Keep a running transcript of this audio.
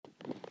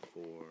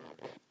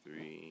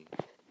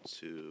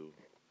two,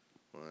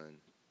 one.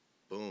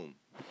 Boom.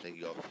 Thank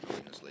you all for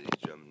joining us, ladies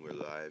and gentlemen. We're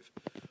live.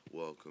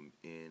 Welcome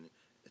in.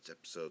 It's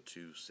episode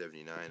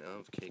 279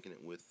 of Kicking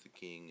It with the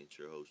King. It's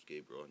your host,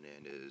 Gabriel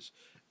Hernandez,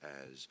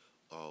 as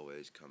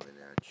always, coming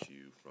at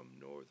you from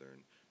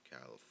Northern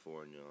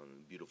California on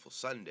a beautiful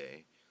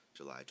Sunday,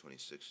 July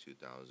 26,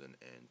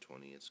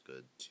 2020. It's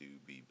good to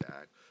be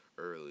back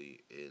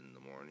early in the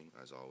morning,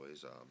 as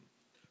always.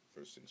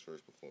 First things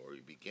first, before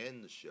we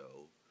begin the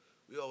show,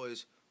 we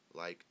always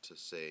like to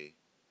say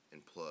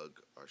and plug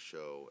our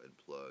show and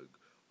plug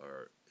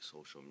our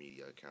social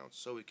media accounts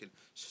so we can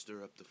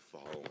stir up the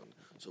following,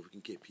 so we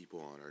can get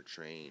people on our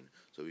train,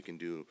 so we can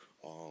do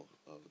all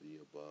of the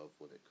above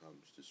when it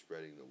comes to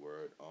spreading the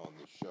word on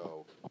the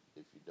show.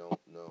 If you don't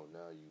know,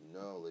 now you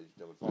know, ladies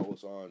and gentlemen. Follow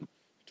us on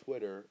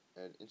Twitter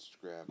and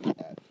Instagram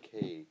at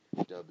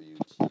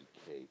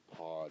KWTK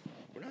Pod.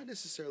 We're not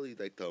necessarily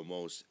like the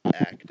most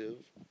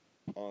active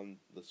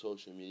on the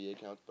social media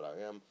accounts, but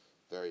I am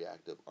very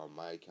active on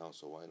my account,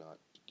 so why not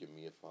give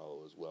me a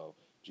follow as well?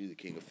 G the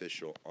King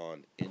Official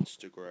on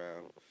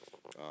Instagram,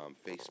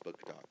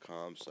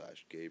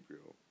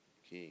 Facebook.com/Gabriel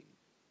King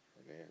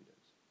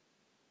Hernandez.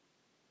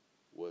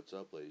 What's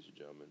up, ladies and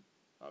gentlemen?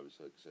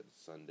 Obviously, like I said,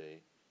 it's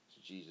Sunday. It's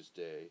Jesus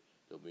Day.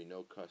 There'll be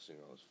no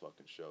cussing on this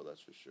fucking show, that's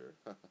for sure.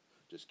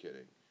 Just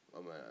kidding. I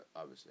mean,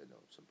 obviously, I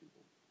know some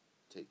people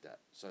take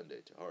that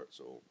Sunday to heart,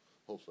 so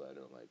hopefully I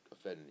don't,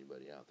 offend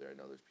anybody out there. I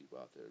know there's people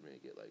out there that may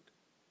get,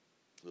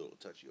 a little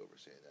touchy over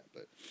saying that.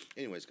 But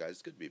anyways, guys,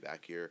 it's good to be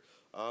back here.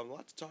 A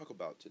lot to talk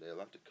about today. A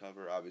lot to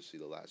cover. Obviously,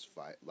 the last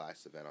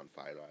event on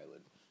Fight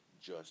Island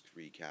just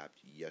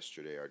recapped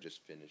yesterday, or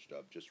just finished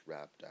up, just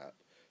wrapped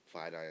up.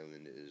 Fight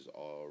Island is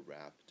all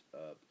wrapped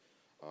up.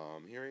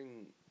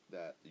 Hearing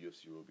that the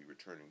UFC will be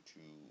returning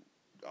to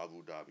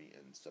Abu Dhabi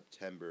in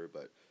September,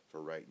 but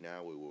for right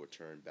now, we will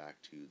return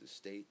back to the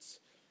States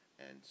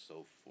and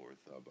so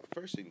forth. But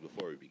first thing,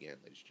 before we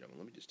begin, ladies and gentlemen,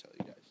 let me just tell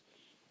you guys.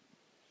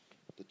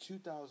 The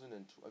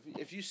 2012.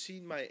 If you've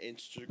seen my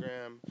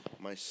Instagram,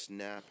 my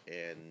Snap,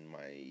 and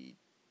my,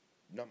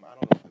 no, I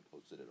don't know if I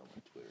posted it on my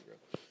Twitter, bro.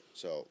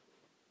 So,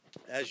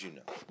 as I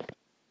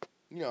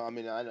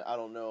mean, I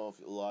don't know if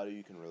a lot of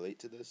you can relate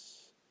to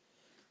this,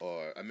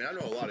 or I mean, I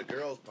know a lot of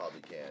girls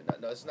probably can.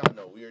 No, it's not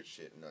no weird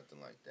shit,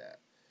 nothing like that.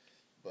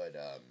 But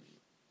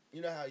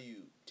you know how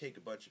you take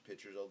a bunch of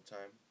pictures all the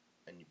time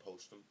and you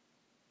post them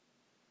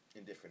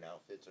in different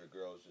outfits, or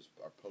girls just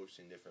are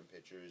posting different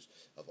pictures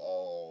of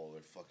all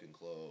their fucking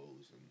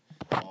clothes and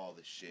all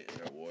the shit in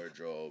their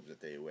wardrobes that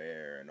they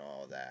wear and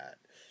all that.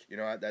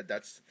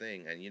 That's the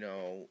thing. And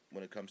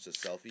when it comes to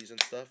selfies and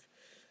stuff,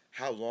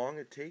 how long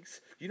it takes.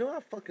 You know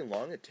how fucking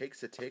long it takes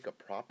to take a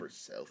proper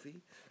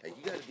selfie? Like,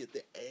 you gotta get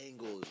the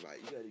angles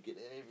right. You gotta get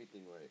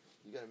everything right.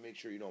 You gotta make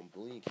sure you don't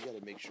blink. You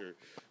gotta make sure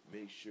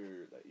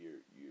that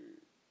you're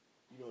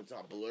it's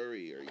not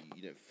blurry, or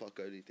you didn't fuck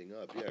anything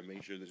up. You gotta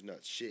make sure there's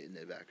not shit in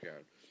the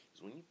background.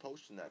 Because when you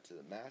posting that to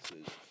the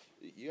masses,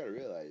 you gotta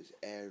realize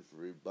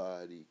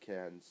everybody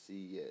can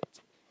see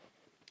it.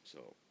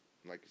 So,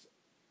 like I said,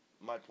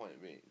 my point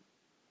being,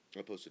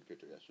 I posted a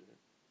picture yesterday.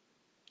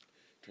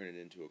 Turned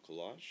it into a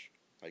collage,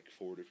 like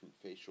 4 different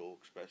facial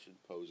expression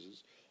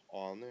poses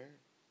on there.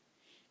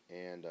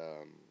 And,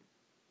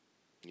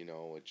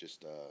 it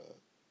just,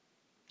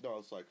 no,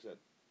 it's like I said,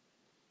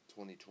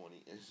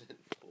 2020 is in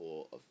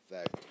full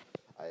effect.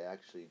 I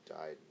actually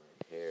dyed my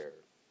hair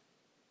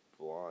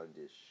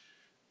blondish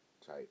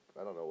type.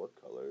 I don't know what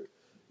color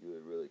you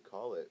would really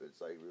call it. It's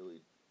like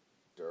really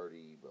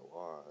dirty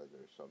blonde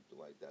or something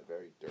like that.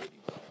 Very dirty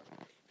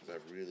blonde. Because I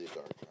have really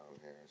dark brown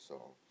hair.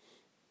 So,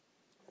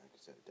 like I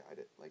said,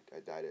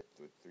 I dyed it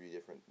through three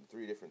different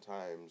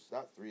times.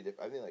 Not three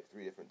different. I think like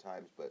 3 different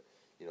times. But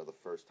the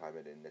first time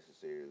I didn't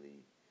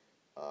necessarily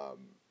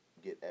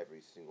get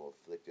every single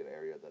afflicted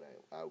area that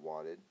I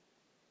wanted.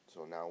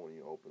 So now when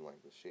you open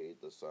like the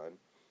shade, the sun,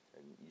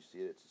 and you see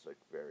it, it's just like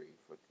very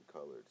fucking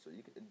colored. So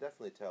you can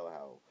definitely tell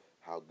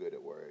how good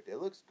it worked. It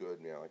looks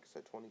good, like I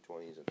said,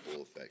 2020 is in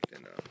full effect,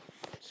 and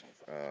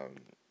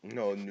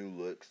new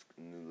looks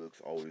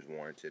always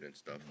warranted and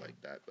stuff like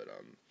that. But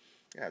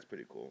yeah, it's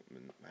pretty cool. I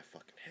mean, my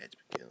fucking head's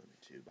been killing me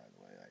too, by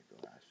the way, like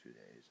the last few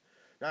days.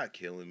 Not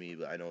killing me,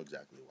 but I know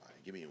exactly why.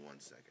 Give me 1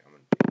 second. I'm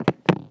gonna.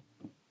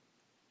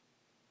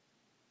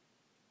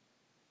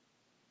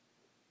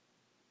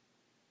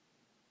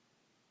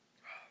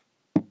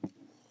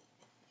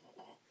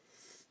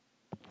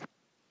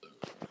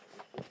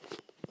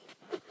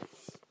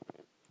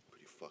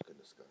 Pretty fucking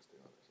disgusting,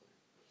 honestly.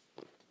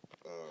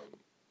 Um,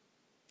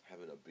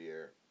 Having a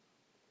beer.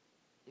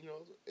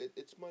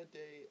 It's my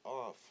day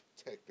off,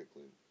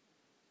 technically.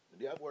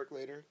 Do you have work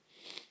later?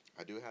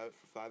 I do have it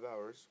for 5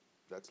 hours.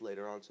 That's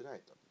later on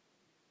tonight, though.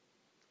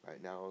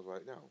 Right now is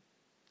right now.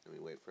 And we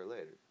wait for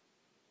later.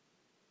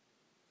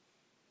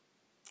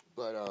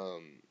 But,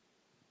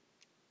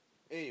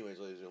 anyways,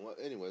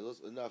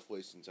 enough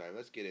wasting time.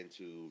 Let's get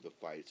into the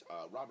fights.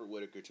 Robert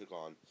Whitaker took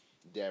on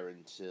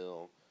Darren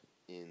Till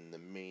in the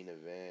main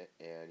event.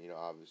 And,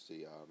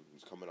 obviously,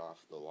 he's coming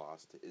off the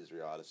loss to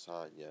Israel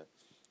Adesanya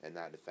and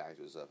that in fact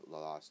was a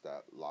loss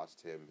that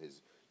lost him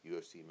his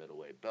UFC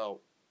middleweight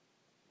belt.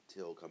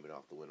 Till coming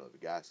off the win over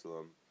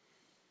Gastelum.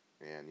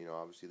 And,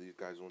 obviously these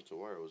guys went to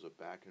war. It was a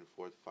back and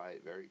forth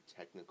fight, very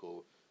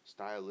technical,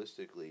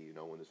 stylistically.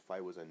 When this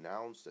fight was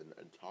announced and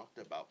talked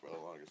about for the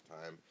longest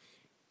time,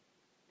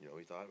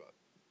 we thought about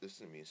this is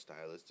going to be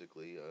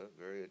stylistically a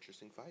very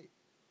interesting fight.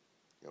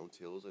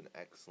 Till's an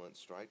excellent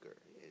striker.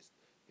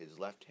 His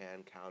left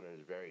hand counter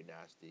is very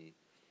nasty.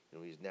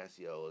 He's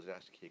nasty elbows,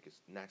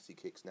 nasty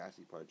kicks,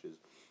 nasty punches,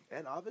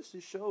 and obviously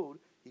showed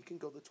he can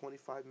go the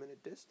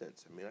 25-minute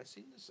distance. I mean, I've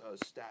seen this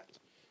stat.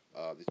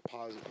 This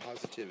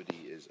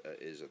positivity is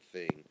a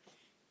thing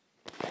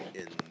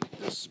in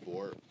this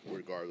sport,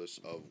 regardless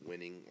of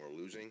winning or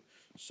losing.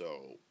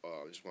 So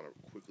I just want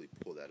to quickly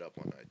pull that up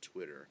on my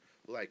Twitter.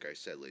 Like I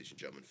said, ladies and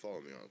gentlemen,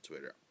 follow me on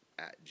Twitter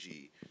at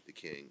G the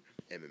King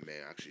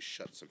MMA. I actually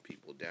shut some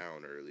people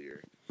down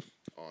earlier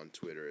on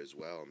Twitter as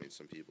well. I mean,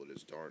 some people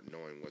just aren't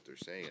knowing what they're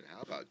saying. And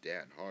how about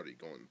Dan Hardy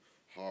going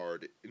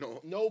hard?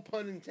 No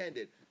pun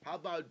intended. How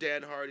about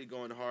Dan Hardy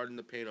going hard in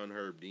the paint on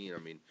Herb Dean? I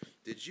mean,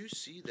 did you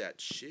see that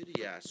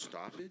shitty ass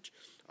stoppage?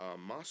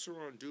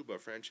 Massaron Duba,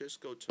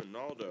 Francisco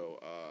Tonaldo.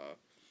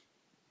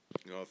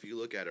 If you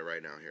look at it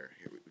right now, here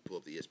we pull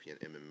up the ESPN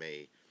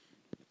MMA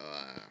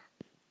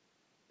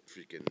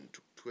freaking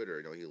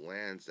Twitter. He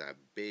lands that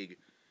big.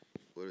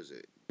 What is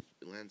it?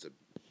 It lands a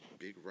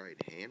big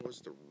right hand. What's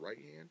the right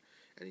hand?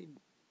 And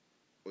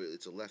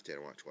it's a left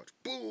hand. Watch.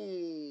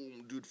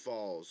 Boom! Dude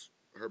falls.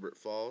 Herbert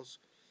falls.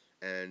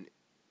 And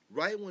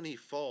right when he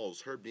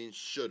falls, Herb Dean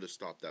should have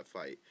stopped that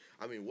fight.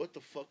 I mean, what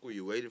the fuck were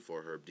you waiting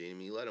for, Herb Dean? I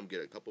mean, you let him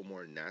get a couple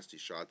more nasty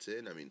shots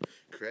in. I mean,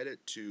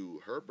 credit to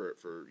Herbert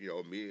for,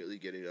 immediately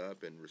getting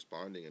up and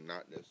responding and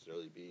not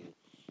necessarily being,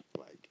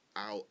 like,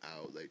 out,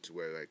 like, to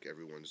where, like,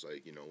 everyone's,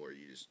 like, where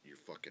you're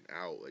fucking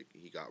out. Like,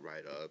 he got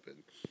right up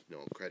and,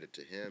 credit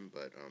to him.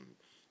 But,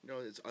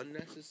 it's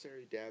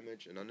unnecessary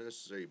damage and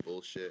unnecessary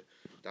bullshit.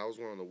 That was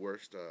one of the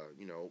worst,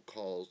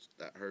 calls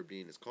that Herb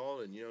Dean has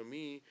called. And,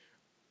 me,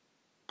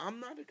 I'm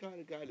not the kind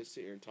of guy to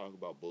sit here and talk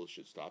about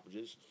bullshit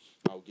stoppages.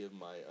 I'll give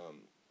my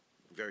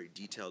very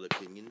detailed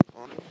opinion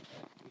on it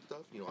and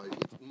stuff.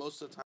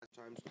 Most of the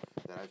times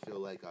that I feel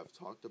like I've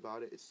talked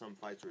about it, it's some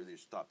fights where they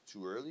stop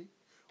too early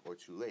or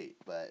too late.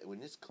 But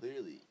when it's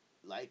clearly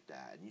like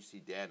that, and you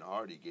see Dan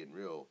Hardy getting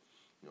real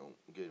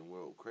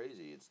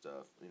crazy and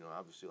stuff,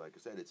 obviously, like I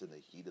said, it's in the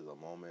heat of the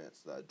moment.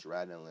 It's the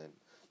adrenaline.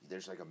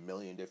 There's like a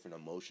million different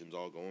emotions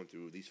all going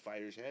through these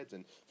fighters' heads,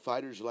 and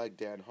fighters like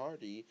Dan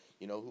Hardy,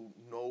 who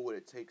know what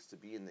it takes to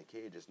be in the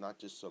cage. It's not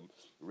just some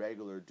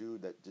regular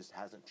dude that just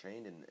hasn't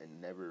trained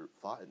and never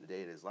fought in a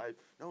day in his life.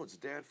 No, it's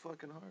Dan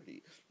fucking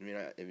Hardy. I mean,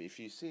 if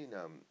you've seen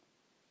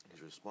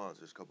his response,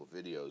 there's a couple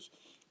videos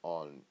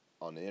on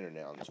the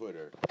internet, on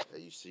Twitter,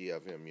 that you see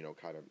of him,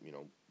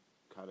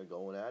 kind of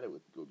going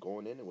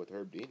in it with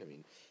Herb Dean. I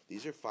mean,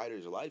 these are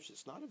fighters' lives.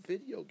 It's not a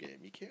video game.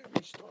 You can't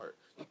restart.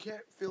 You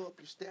can't fill up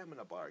your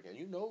stamina bar again.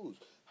 You knows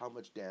how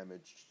much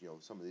damage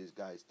some of these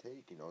guys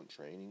take in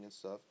training and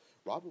stuff.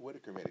 Robert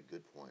Whitaker made a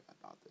good point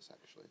about this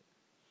actually.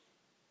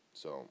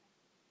 So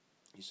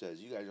he says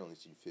you guys only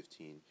see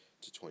 15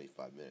 to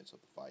 25 minutes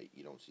of the fight.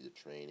 You don't see the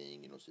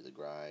training. You don't see the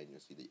grind. You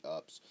don't see the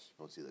ups.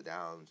 You don't see the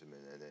downs. And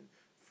then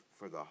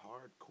for the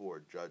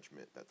hardcore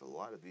judgment that a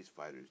lot of these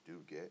fighters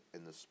do get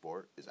in the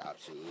sport is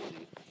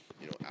absolutely,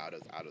 out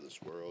of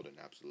this world and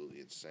absolutely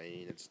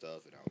insane and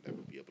stuff, and I'll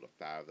never be able to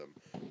fathom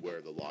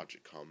where the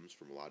logic comes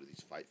from a lot of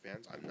these fight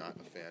fans. I'm not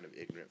a fan of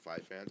ignorant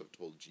fight fans. I've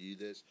told G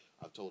this.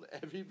 I've told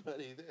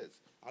everybody this.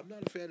 I'm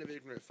not a fan of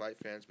ignorant fight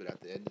fans, but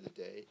at the end of the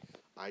day,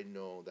 I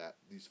know that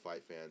these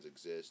fight fans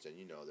exist, and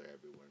they're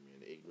everywhere. I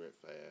mean, ignorant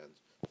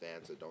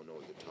fans that don't know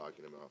what they're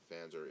talking about,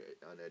 fans are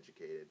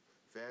uneducated,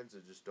 fans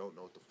that just don't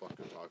know what the fuck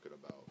they're talking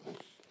about.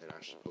 And I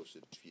actually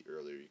posted a tweet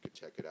earlier. You can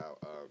check it out.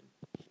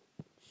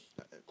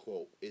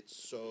 Quote, "It's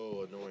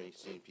so annoying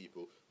seeing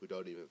people who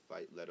don't even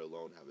fight, let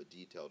alone have a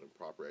detailed and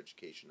proper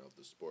education of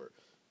the sport."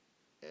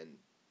 And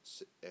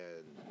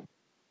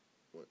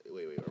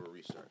wait, I'm gonna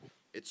restart.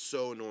 It's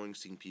so annoying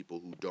seeing people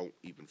who don't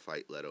even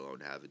fight, let alone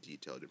have a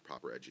detailed and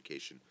proper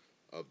education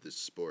of this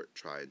sport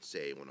try and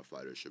say when a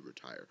fighter should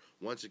retire.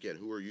 Once again,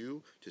 who are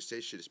you to say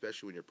shit,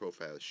 especially when your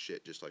profile is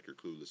shit, just like your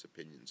clueless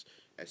opinions,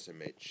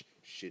 SMH,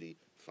 shitty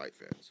fight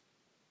fans.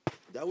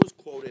 That was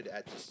quoted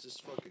at this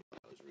fucking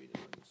I was reading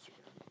on Instagram.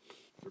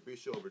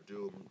 Fabricio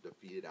Verdum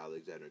defeated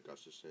Alexander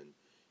Gustafsson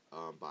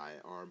by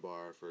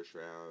armbar, first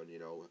round.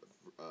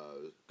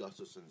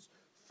 Gustafsson's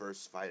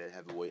first fight at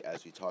heavyweight,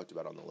 as we talked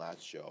about on the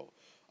last show.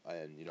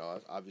 And,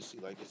 obviously,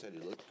 like I said, he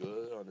looked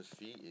good on his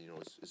feet.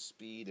 His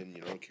speed,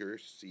 and,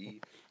 curious to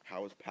see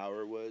how his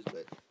power was.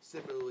 But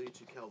similarly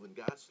to Kelvin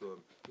Gastelum,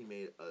 he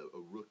made a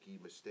rookie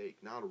mistake.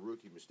 Not a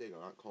rookie mistake.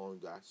 I'm not calling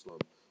Gastelum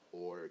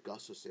or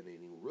Gustafsson any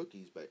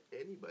rookies, but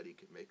anybody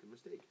can make a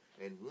mistake.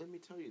 And let me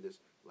tell you this,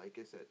 like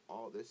I said,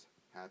 all this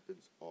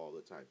happens all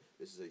the time.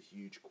 This is a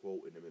huge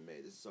quote in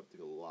MMA. This is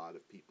something a lot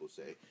of people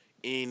say.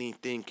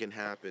 Anything can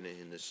happen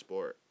in this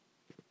sport.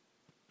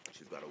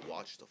 You've got to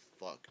watch the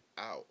fuck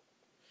out.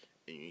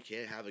 And you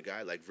can't have a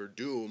guy like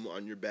Verdum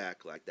on your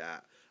back like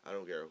that. I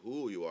don't care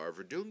who you are.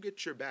 Verdum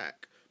gets your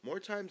back. More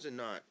times than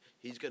not,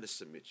 he's gonna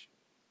submit you.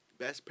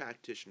 Best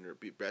practitioner,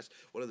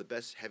 one of the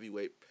best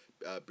heavyweight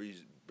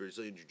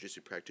Brazilian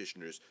Jiu-Jitsu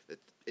practitioners that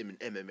in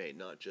MMA,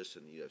 not just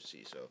in the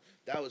UFC. So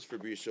that was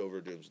Fabricio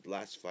Verdum's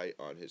last fight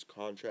on his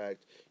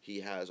contract. He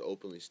has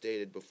openly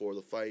stated before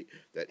the fight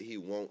that he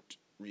won't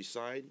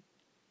resign.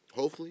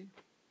 Hopefully,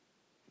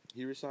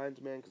 he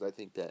resigns, man, because I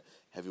think that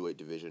heavyweight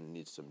division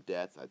needs some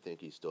depth. I think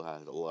he still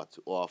has a lot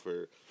to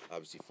offer.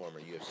 Obviously, former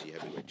UFC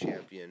heavyweight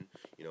champion.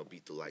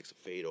 Beat the likes of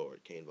Fedor,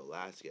 Cain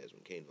Velasquez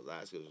when Cain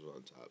Velasquez was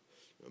on top.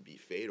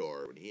 Beat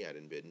Fedor when he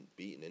hadn't been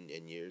beaten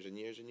in years and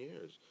years and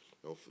years.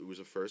 He was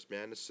the first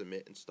man to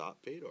submit and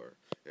stop Fedor.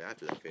 And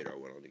after that, Fedor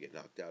went on to get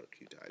knocked out a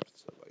few times and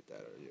stuff like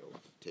that, or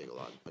take a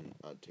lot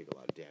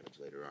of damage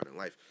later on in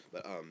life.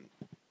 But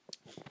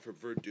for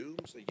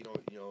Verdum's,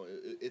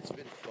 it's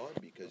been fun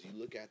because you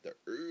look at the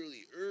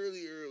early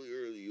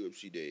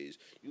UFC days.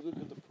 You look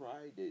at the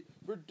Pride days.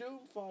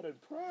 Verdum fought in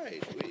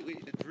Pride.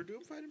 Wait, did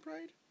Verdum fight in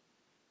Pride?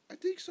 I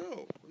think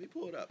so. Let me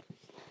pull it up.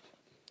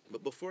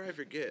 But before I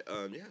forget,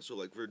 so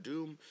like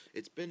Verdum,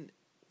 it's been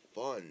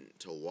fun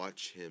to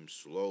watch him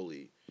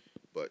slowly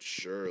but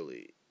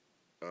surely.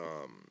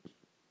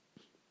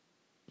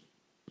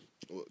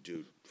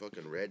 Dude,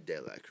 fucking Red De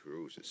La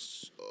Cruz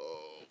is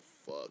so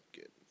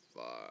fucking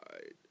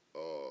fine.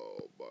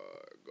 Oh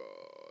my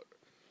god.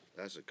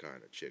 That's the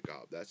kind of chick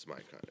out. That's my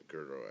kind of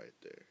girl right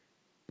there.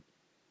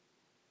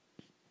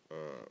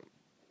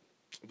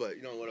 But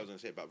what I was gonna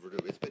say about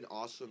Verdum, it's been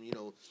awesome.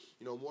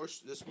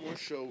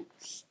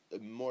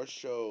 More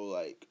show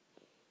like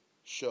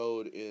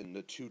showed in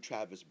the two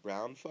Travis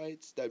Brown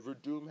fights that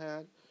Verdum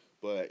had,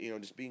 but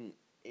just being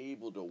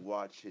able to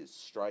watch his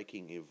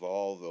striking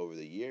evolve over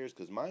the years,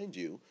 because mind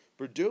you,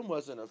 Verdum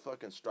wasn't a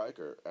fucking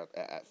striker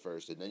at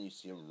first, and then you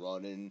see him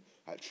running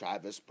at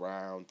Travis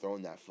Brown,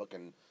 throwing that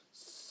fucking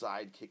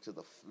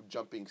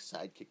jumping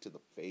sidekick to the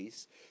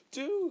face.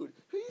 Dude,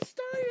 he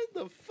started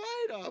the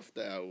fight off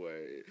that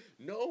way.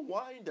 No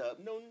wind up,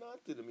 no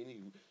nothing. I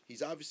mean,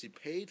 he's obviously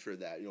paid for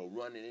that,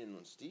 running in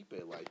on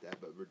Stipe like that,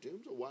 but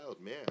Verdum's a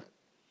wild man.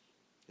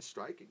 His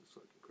striking is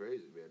fucking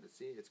crazy, man.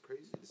 It's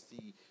crazy to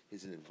see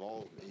his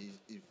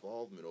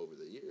evolvement over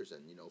the years,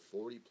 and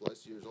 40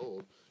 plus years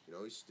old,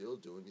 he's still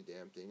doing the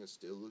damn thing and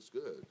still looks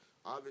good.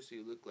 Obviously,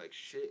 he looked like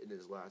shit in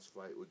his last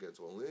fight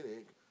against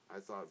Oleinik. I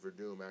thought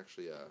Verdum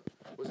actually,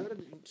 was that a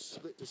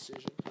split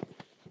decision?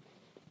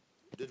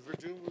 Did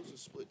Verdum lose a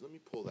split? Let me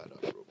pull that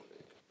up real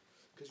quick.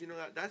 Because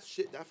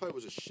that fight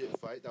was a shit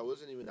fight. That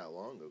wasn't even that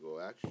long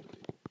ago, actually.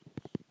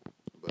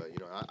 But,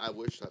 I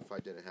wish that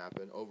fight didn't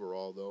happen.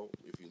 Overall, though,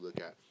 if you look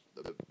at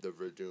the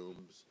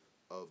Verdums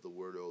of the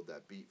world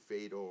that beat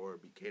Fedor,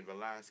 beat Cain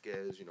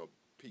Velasquez,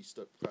 pieced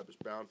up Travis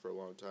Brown for a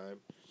long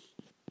time.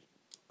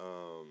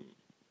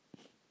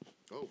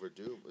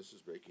 Verdum, this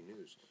is breaking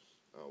news.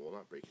 Well,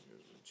 not breaking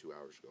news, 2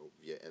 hours ago,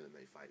 via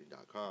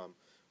MMAfighting.com.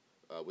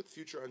 With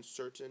future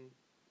uncertain,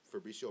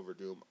 Fabricio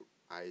Verdum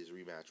eyes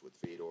rematch with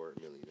Fedor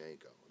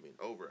Emelianenko. I mean,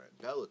 over at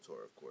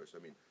Bellator, of course. I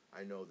mean,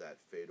 I know that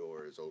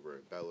Fedor is over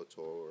at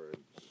Bellator,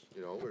 and,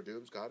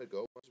 Verdum's got to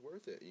go. It's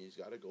worth it. He's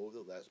got to go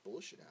till less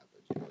bullshit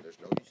happens. There's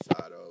no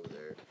USADA over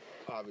there.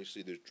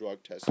 Obviously, there's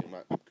drug testing. I'm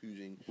not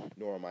accusing,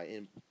 nor am I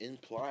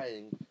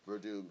implying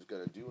Verdum's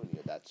going to do any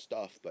of that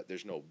stuff, but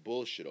there's no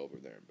bullshit over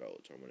there in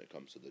Bellator when it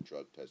comes to the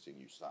drug testing,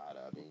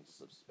 USADA being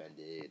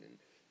suspended, and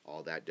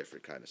all that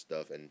different kind of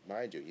stuff. And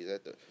mind you, he's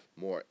at the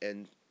more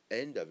end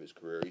of his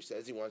career. He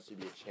says he wants to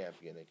be a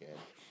champion again.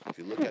 If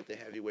you look at the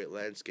heavyweight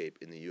landscape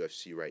in the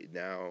UFC right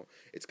now,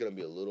 it's going to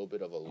be a little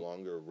bit of a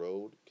longer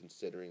road,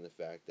 considering the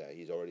fact that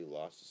he's already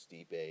lost to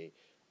Stipe.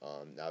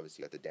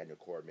 Obviously, got the Daniel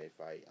Cormier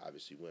fight.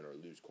 Obviously, win or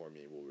lose,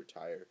 Cormier will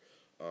retire.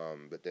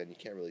 But then you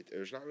can't really.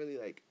 There's not really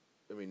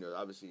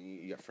obviously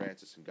you got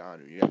Francis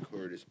Ngannou, you got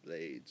Curtis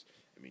Blades.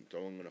 I mean,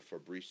 throwing in a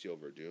Fabricio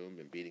Verdum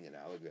and beating an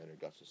Alexander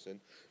Gustafsson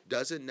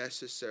doesn't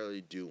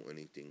necessarily do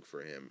anything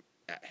for him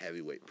at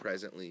heavyweight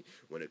presently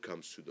when it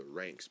comes to the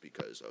ranks,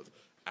 because of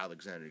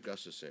Alexander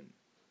Gustafsson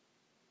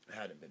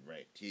hadn't been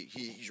ranked.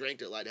 He's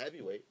ranked at light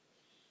heavyweight.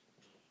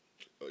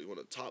 He's one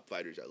of the top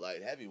fighters at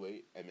light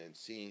heavyweight, and then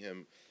seeing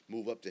him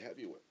move up to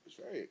heavyweight is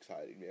very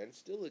exciting, man.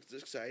 It's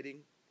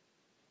exciting.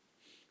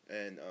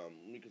 And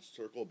we can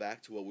circle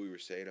back to what we were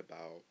saying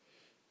about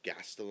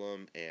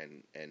Gastelum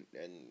and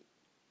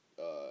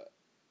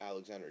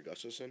Alexander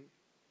Gustafsson.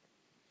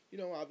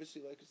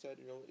 Obviously, like I said,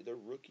 they're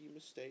rookie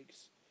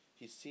mistakes.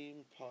 He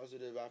seemed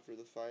positive after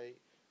the fight.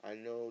 I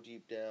know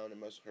deep down it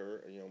must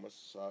hurt, and it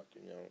must suck.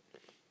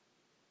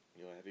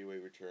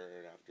 Heavyweight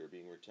return after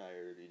being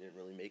retired. He didn't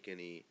really make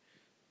any.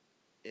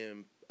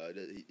 He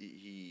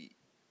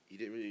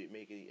didn't really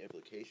make any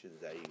implications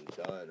that he was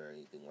done or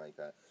anything like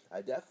that.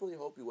 I definitely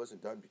hope he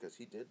wasn't done, because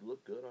he did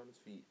look good on his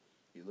feet.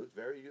 He looked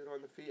very good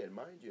on the feet. And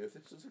mind you, if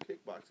this was a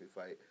kickboxing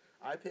fight,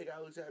 I pick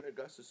Alexander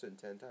Gustafsson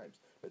 10 times.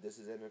 But this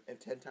is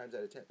 10 times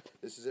out of 10.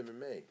 This is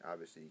MMA.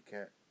 Obviously, you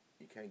can't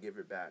give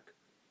it back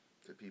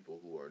to people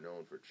who are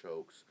known for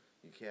chokes.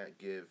 You can't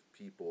give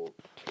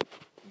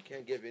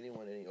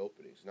anyone any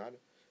openings.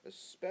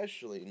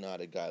 Especially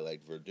not a guy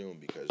like Verdun,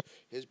 because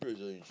his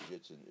Brazilian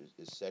Jiu-Jitsu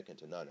is second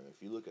to none. I mean,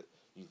 if you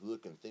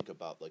look and think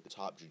about like the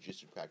top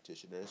Jiu-Jitsu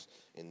practitioners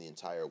in the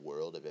entire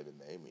world of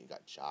MMA. I mean, you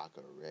got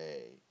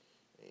Jacare,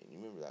 and you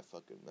remember that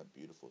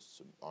beautiful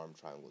arm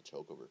triangle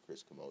choke over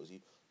Chris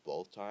Camozzi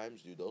both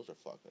times, dude. Those are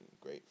fucking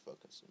great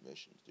fucking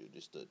submissions, dude.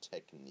 Just the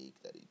technique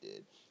that he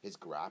did, his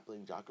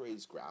grappling,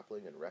 Jacare's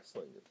grappling and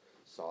wrestling is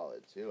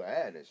solid too,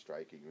 and his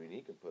striking. I mean,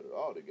 he can put it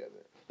all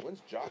together.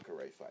 When's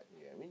Jacare fighting?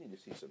 Yeah, we need to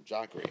see some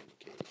Jacare in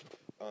the cage.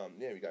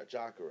 Yeah, we got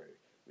Jacare.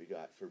 We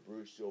got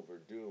Fabricio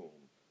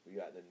Verdum. We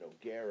got the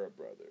Nogueira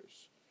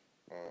brothers.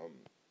 Um,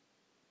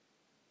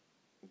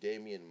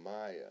 Damian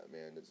Maya,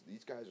 man,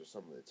 these guys are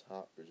some of the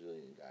top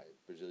Brazilian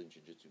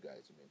Jiu-Jitsu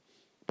guys. I mean,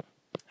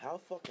 how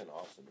fucking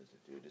awesome is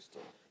it, dude, just to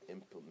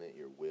implement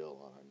your will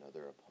on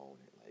another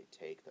opponent, like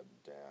take them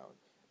down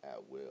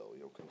at will,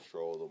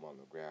 control them on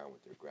the ground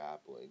with their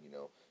grappling,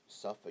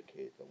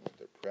 suffocate them with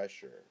their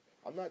pressure.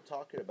 I'm not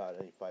talking about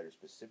any fighter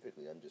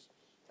specifically.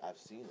 I've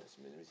seen this.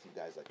 I mean, we see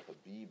guys like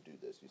Khabib do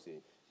this. We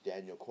see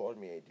Daniel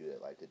Cormier do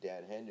it, like the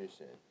Dan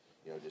Henderson.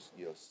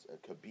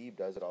 Khabib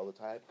does it all the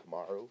time.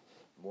 Kamaru,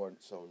 more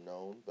so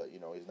known, but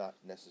he's not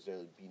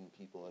necessarily beating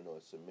people into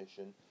a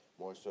submission.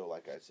 More so,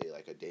 like I say,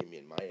 like a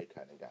Damian Maya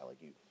kind of guy.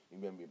 Like you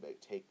remember,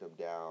 like take them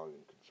down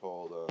and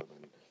control them,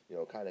 and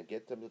kind of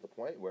get them to the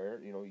point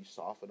where you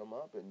soften them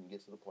up and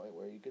get to the point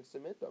where you can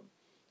submit them.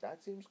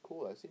 That seems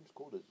cool. That seems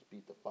cool to just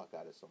beat the fuck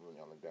out of someone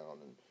on the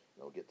ground and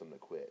get them to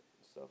quit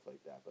and stuff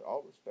like that. But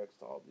all respects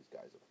to all these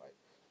guys that fight.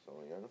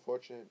 So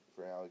unfortunate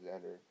for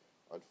Alexander,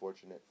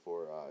 unfortunate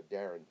for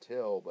Darren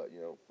Till. But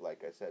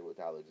like I said with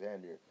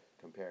Alexander,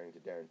 comparing to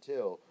Darren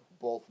Till,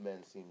 both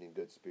men seemed in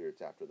good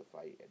spirits after the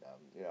fight, and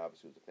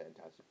obviously it was a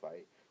fantastic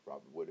fight.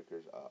 Robert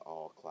Whitaker's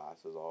all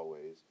class as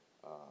always.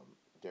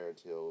 Darren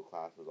Till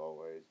class as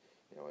always.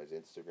 His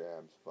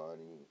Instagram's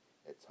funny.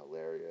 It's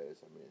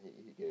hilarious. I mean,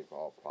 he gave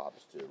all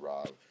props to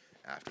Rob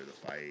after the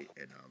fight,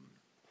 and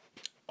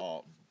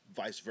all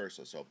vice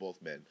versa. So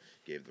both men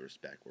gave the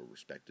respect where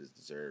respect is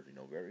deserved. It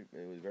was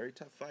a very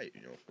tough fight.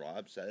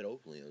 Rob said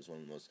openly it was one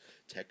of the most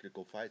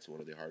technical fights, one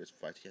of the hardest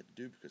fights he had to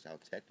do because how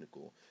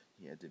technical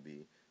he had to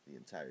be the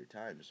entire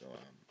time. So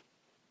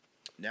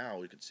now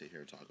we could sit here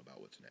and talk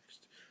about what's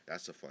next.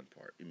 That's the fun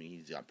part. I mean,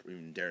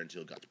 even Darren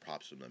Till got the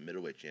props from the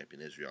middleweight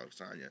champion Israel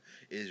Adesanya.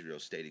 Israel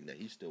stating that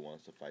he still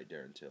wants to fight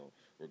Darren Till,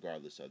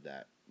 regardless of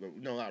that.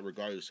 No, not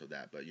regardless of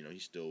that, but he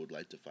still would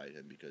like to fight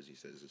him because he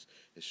says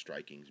his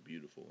striking is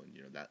beautiful, and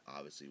that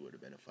obviously would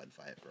have been a fun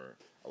fight for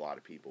a lot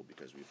of people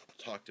because we've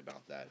talked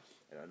about that,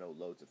 and I know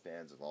loads of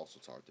fans have also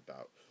talked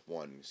about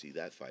wanting to see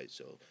that fight.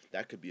 So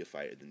that could be a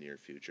fight in the near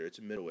future. It's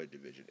a middleweight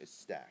division. It's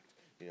stacked.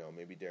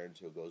 Maybe Darren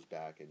Till goes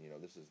back, and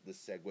this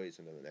segues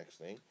into the next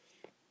thing.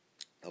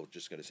 I was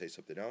just gonna say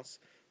something else,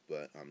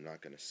 but I'm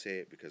not gonna say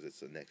it because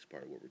it's the next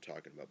part of what we're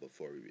talking about.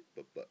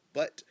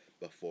 But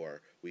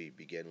before we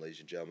begin,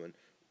 ladies and gentlemen,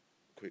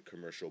 quick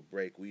commercial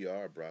break. We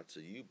are brought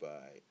to you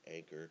by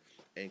Anchor.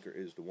 Anchor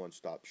is the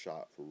one-stop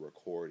shop for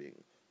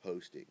recording,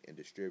 hosting, and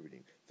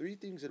distributing. Three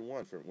things in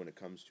one for when it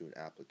comes to an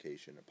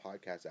application, a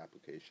podcast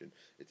application.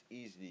 It's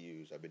easy to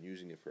use. I've been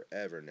using it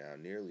forever now,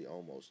 nearly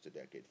almost a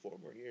decade. 4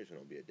 more years and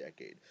it'll be a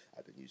decade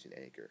I've been using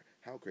Anchor.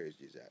 How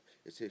crazy is that?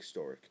 It's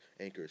historic.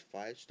 Anchor is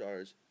 5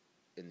 stars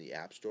in the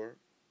App Store.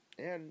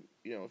 And,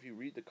 if you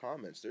read the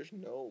comments, there's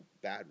no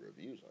bad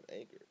reviews on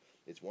Anchor.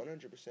 It's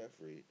 100%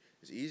 free.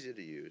 It's easy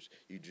to use.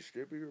 You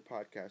distribute your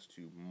podcast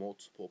to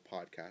multiple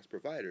podcast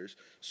providers,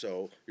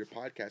 so your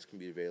podcast can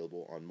be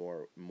available on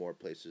more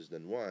places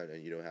than one,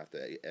 and you don't have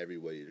to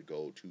everybody to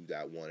go to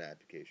that one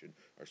application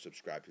or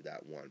subscribe to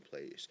that one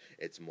place.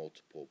 It's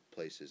multiple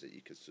places that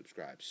you can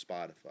subscribe.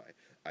 Spotify,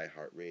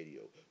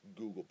 iHeartRadio,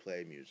 Google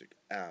Play Music,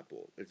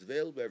 Apple. It's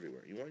available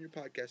everywhere. You want your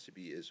podcast to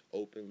be as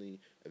openly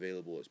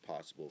available as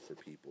possible for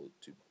people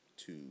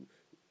to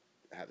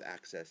have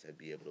access and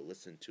be able to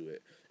listen to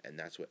it, and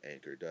that's what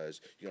Anchor does.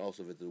 You can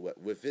also visit the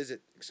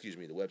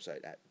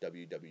website at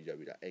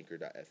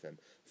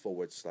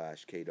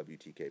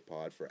www.anchor.fm/KWTK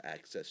pod for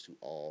access to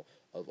all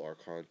of our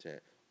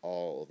content,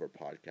 all of our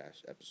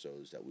podcast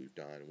episodes that we've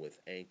done with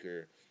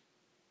Anchor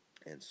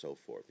and so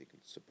forth. You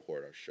can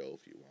support our show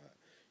if you want.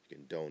 You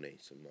can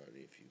donate some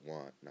money if you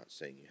want. Not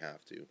saying you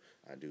have to.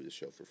 I do the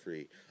show for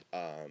free.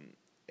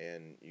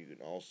 And you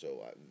can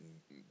also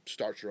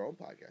start your own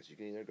podcast. You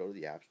can either go to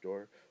the App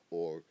Store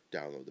or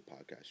download the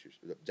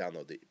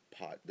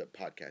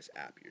podcast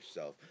app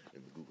yourself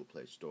in the Google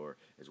Play Store,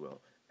 as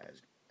well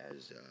as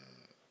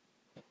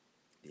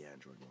the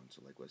Android one.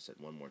 So like I said,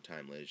 one more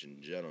time, ladies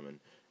and gentlemen,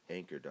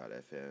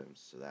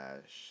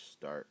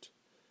 anchor.fm/start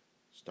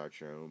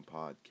your own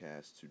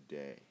podcast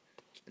today.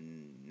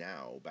 And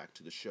now, back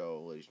to the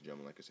show, ladies and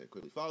gentlemen. Like I said,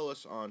 quickly follow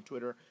us on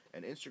Twitter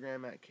and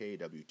Instagram at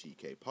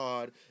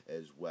KWTKPod,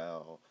 as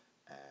well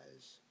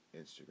as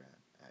Instagram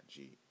at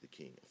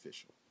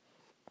GTheKingOfficial.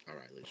 All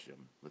right, ladies and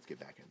gentlemen, let's get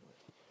back into it.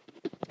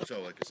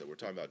 So, like I said, we're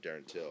talking about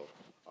Darren Till.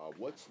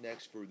 What's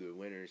next for the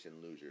winners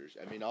and losers?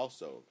 I mean,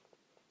 also,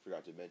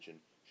 forgot to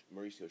mention,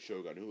 Mauricio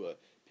Shogun Rua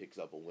picks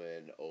up a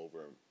win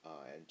over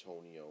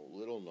Antonio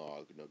Little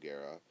Nog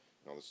Nogueira.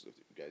 Now, this is, if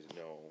you guys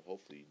know,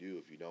 hopefully you do.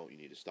 If you don't, you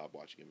need to stop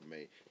watching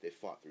MMA. They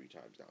fought 3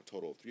 times now,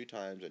 total of 3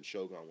 times, and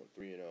Shogun went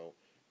 3-0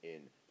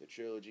 in the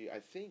trilogy. I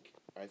think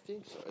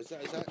so. Is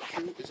that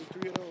true? Is it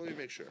 3-0? Let me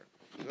make sure.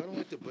 Because I don't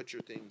like to butcher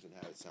things and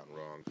have it sound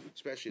wrong,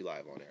 especially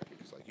live on air.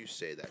 Because like you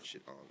say that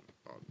shit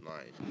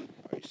online,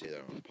 or you say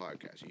that on a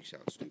podcast, you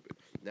sound stupid.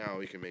 Now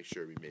we can make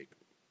sure we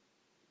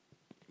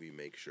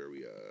make sure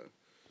we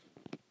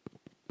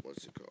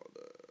what's it called?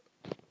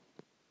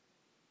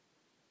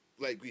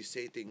 Like we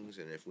say things,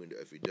 and if we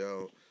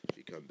don't, if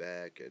you come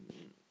back and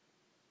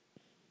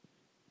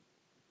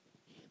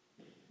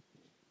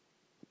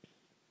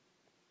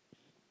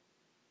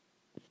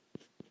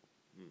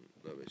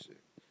let me see.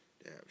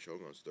 Damn,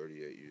 Shogun's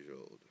 38 years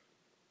old.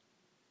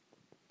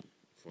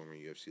 Former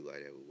UFC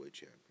light heavyweight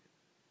champion.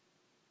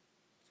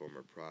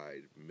 Former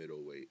Pride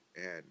middleweight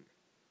and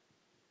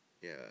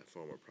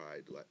former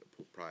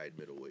Pride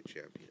middleweight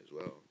champion as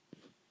well.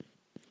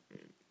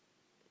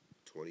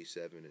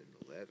 27 and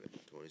 11,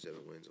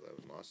 27 wins,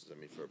 11 losses. I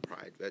mean, for a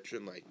Pride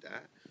veteran like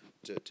that,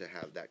 to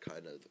have that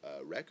kind of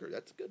record,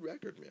 that's a good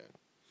record, man.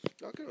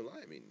 Not gonna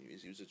lie, I mean,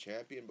 he was a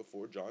champion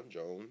before John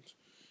Jones,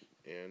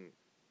 and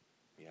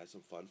he had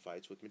some fun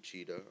fights with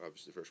Machida.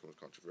 Obviously, the first one was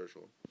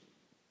controversial.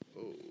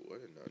 Oh, I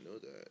did not know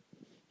that.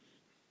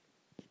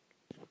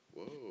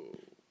 Whoa,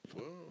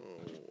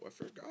 I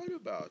forgot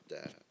about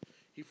that.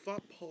 He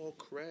fought Paul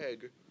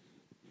Craig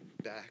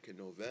back in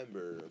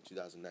November of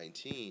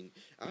 2019.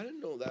 I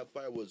didn't know that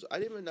fight was. I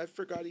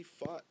forgot he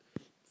fought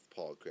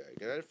Paul Craig,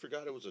 and I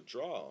forgot it was a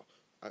draw,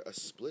 a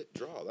split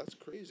draw. That's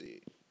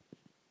crazy.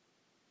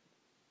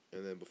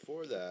 And then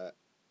before that,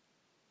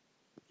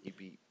 he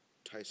beat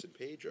Tyson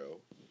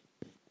Pedro,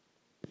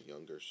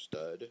 younger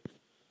stud.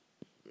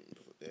 I mean,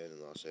 then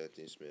lost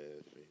Anthony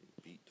Smith. I mean,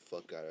 beat the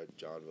fuck out of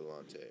John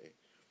Vellante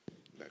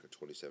back in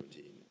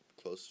 2017.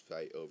 Close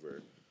fight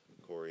over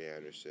Corey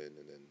Anderson,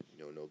 and then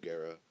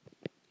Nogueira.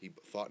 He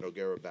fought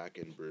Nogueira back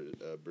in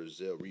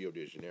Brazil, Rio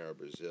de Janeiro,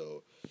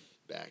 Brazil,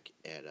 back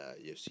at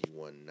UFC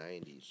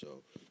 190.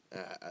 So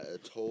a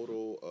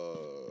total,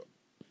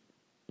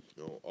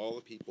 all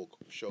the people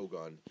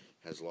Shogun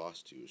has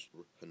lost to is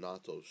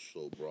Renato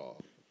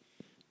Sobral,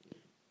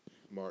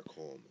 Mark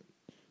Coleman,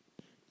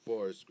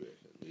 Forrest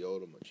Griffin,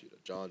 Lyoto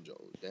Machida, John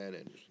Jones, Dan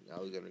Henderson,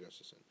 Alexander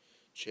Gustafsson,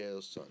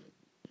 Chael Sonnen,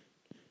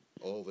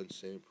 Ovin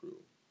St.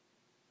 Preux,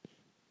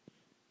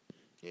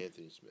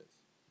 Anthony Smith.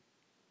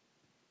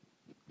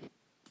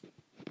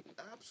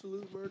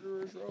 Absolute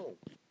murderer's row.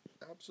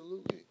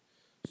 Absolutely.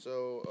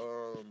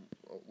 So,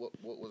 what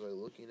was I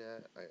looking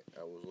at?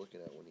 I was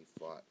looking at when he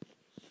fought.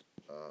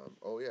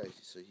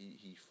 So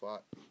he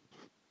fought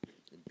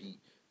and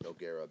beat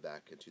Nogueira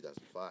back in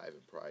 2005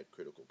 in Pride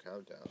Critical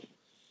Countdown.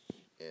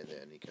 And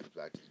then he comes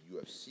back to the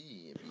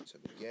UFC and beats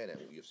him again at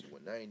UFC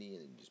 190,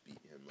 and then just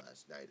beat him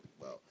last night as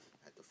well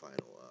at the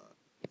final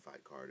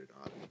fight card in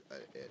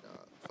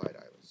Fight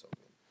Island. So,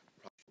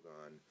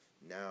 Shogun.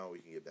 Now we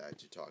can get back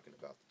to talking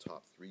about the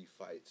top 3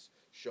 fights: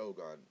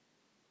 Shogun,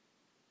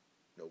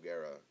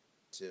 Nogueira,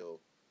 Till,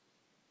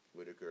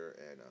 Whitaker,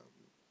 and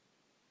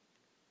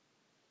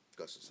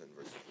Gustafsson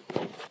versus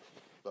Verdum.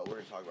 But we're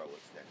gonna talk about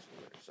what's next in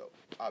the winter. So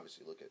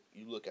obviously,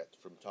 look at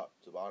from top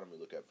to bottom. We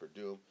look at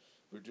Verdum.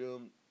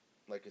 Verdum,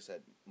 like I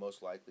said,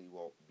 most likely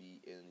won't be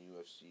in the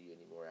UFC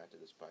anymore after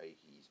this fight.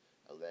 He's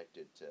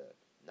elected to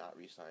not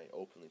re-sign,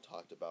 openly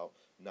talked about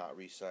not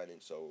re-signing,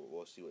 so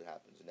we'll see what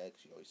happens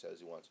next. He says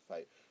he wants to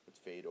fight with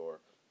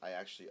Fedor. I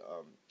actually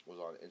was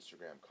on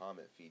Instagram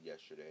comment feed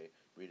yesterday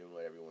reading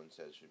what everyone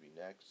says should be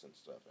next and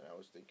stuff, and I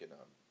was thinking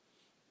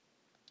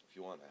if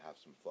you want to have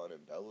some fun in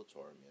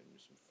Bellator, man,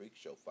 some freak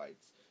show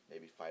fights,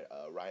 maybe fight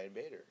Ryan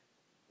Bader.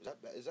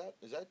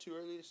 Is that too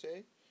early to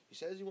say? He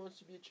says he wants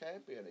to be a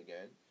champion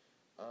again.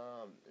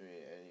 I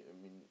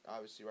mean,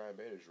 obviously Ryan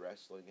Bader's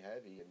wrestling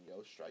heavy and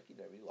striking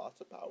heavy,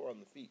 lots of power on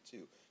the feet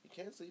too. You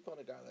can't sleep on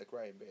a guy like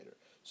Ryan Bader.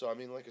 So I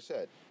mean, like I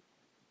said,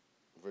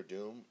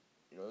 Verdum,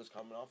 is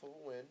coming off of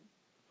a win.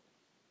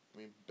 I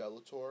mean,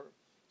 Bellator,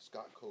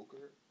 Scott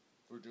Coker,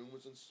 Verdum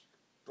was in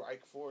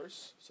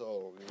Strikeforce,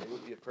 so it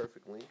would be a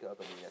perfect link up.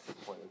 I mean, at this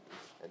point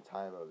in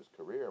time of his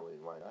career,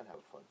 why not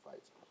have fun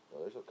fights?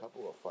 There's a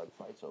couple of fun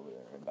fights over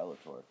there in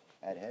Bellator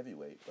at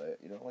heavyweight, but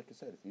like I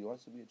said, if he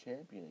wants to be a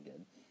champion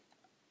again,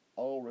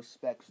 all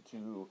respects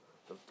to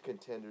the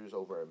contenders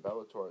over in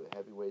Bellator, the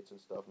heavyweights and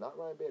stuff. Not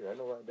Ryan Bader. I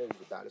know Ryan Bader's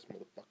the baddest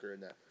motherfucker in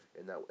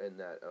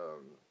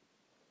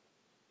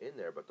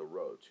there, but the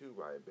road to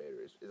Ryan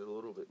Bader is a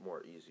little bit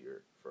more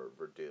easier for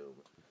Verdum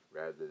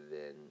rather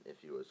than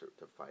if he was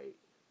to fight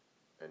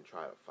and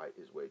try to fight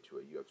his way to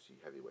a UFC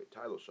heavyweight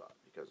title shot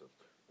because of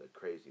the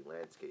crazy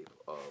landscape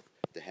of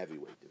the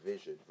heavyweight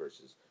division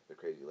versus the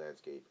crazy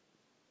landscape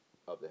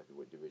of the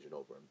heavyweight division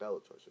over in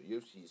Bellator. So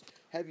UFC's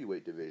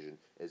heavyweight division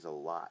is a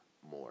lot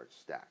more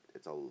stacked.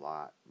 It's a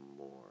lot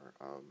more,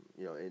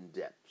 in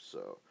depth.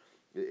 So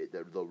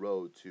the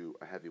road to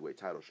a heavyweight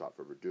title shot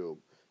for Verdum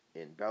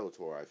in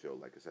Bellator, I feel,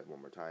 like I said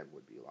one more time,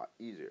 would be a lot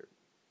easier.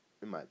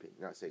 in my opinion.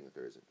 Not saying that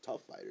there isn't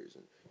tough fighters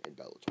in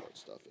Bellator and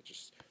stuff. It's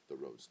just the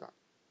road's not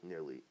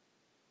nearly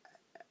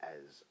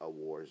as a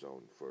war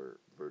zone for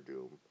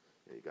Verdum.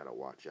 You got to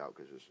watch out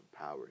because there's some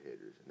power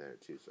hitters in there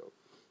too. So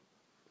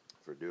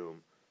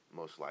Verdum,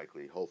 most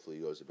likely, hopefully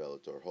he goes to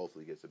Bellator.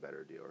 Hopefully he gets a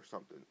better deal or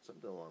something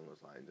along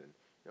those lines.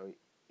 And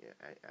yeah,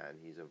 and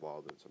he's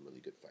involved in some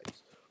really good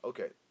fights.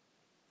 Okay,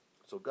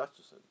 so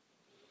Gustafsson.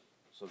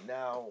 So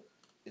now,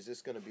 is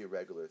this going to be a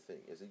regular thing?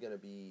 Is he going to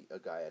be a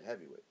guy at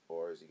heavyweight,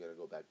 or is he going to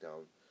go back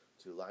down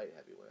to light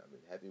heavyweight? I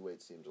mean,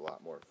 heavyweight seems a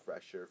lot more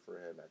fresher for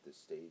him at this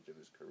stage of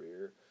his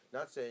career.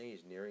 Not saying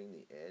he's nearing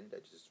the end. I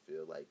just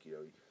feel like,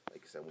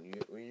 like I said,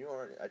 when you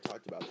aren't, I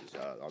talked about this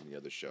on the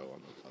other show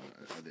on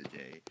the other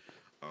day.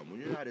 When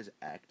you're not as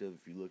active,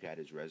 if you look at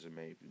his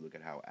resume, if you look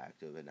at how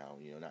active and now,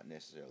 not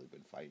necessarily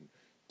been fighting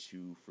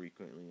too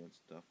frequently and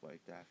stuff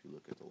like that. If you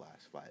look at the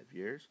last 5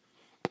 years.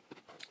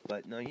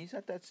 But no, he's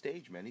at that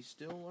stage, man. He's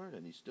still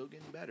learning. He's still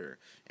getting better.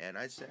 And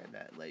I said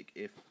that, like,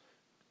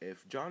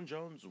 if John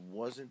Jones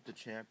wasn't the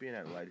champion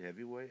at light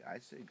heavyweight,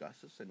 I'd say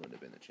Gustafsson would have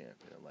been the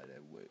champion at light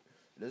heavyweight.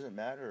 It doesn't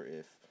matter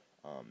if,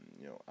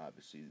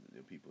 obviously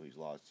the people he's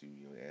lost to,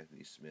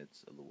 Anthony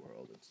Smiths of the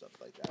world and stuff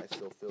like that. I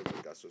still feel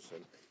that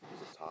Gustafsson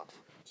is a top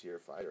tier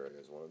fighter and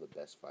is one of the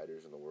best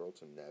fighters in the world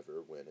to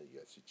never win a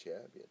UFC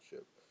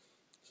championship.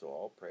 So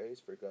all praise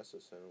for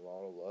Gustafsson, a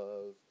lot of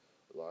love.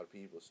 A lot of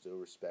people still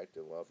respect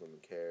and love him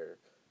and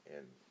care.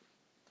 And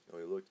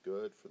he looked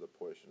good for the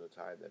portion of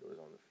time that it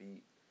was on the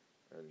feet.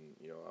 And,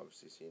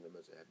 obviously seeing him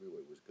as a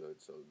heavyweight was good.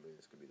 So, I mean,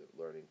 this could be the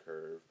learning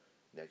curve.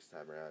 Next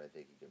time around, I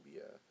think he can be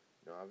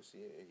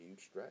obviously a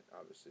huge threat,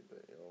 obviously.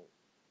 But,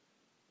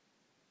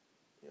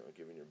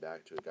 giving your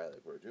back to a guy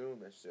like Verdum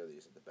necessarily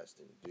isn't the best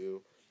thing to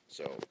do.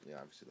 So,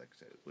 obviously, like I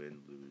said, win,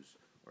 lose,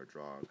 or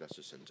draw.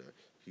 Gustafsson's a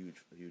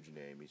huge, huge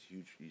name. He's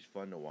huge. He's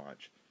fun to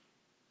watch.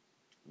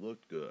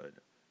 Looked good.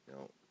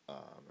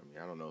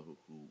 I don't know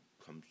who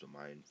comes to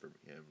mind for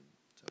him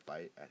to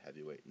fight at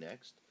heavyweight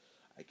next.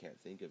 I can't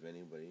think of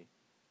anybody.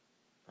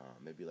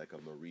 Maybe like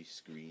a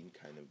Maurice Green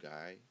kind of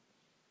guy.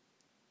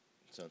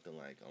 Something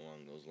like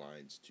along those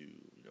lines to,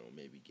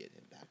 maybe get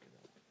him back in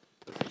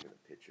the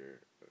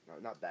picture.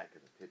 Not back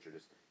in the picture,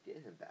 just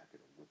getting him back in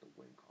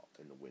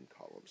the win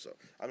column. So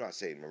I'm not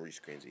saying Maurice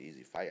Green's an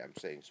easy fight. I'm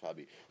saying it's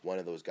probably one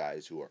of those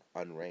guys who are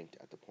unranked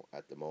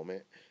at the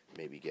moment.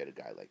 Maybe get a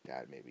guy like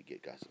that. Maybe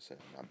get Gustafsson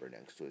a number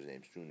next to his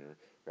name sooner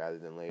rather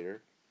than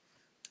later.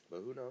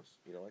 But who knows?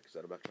 Like I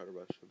said, I'm not trying to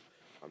rush him.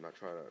 I'm not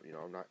trying to,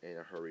 I'm not in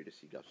a hurry to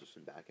see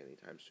Gustafsson back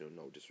anytime soon.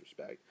 No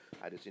disrespect.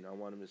 I just, I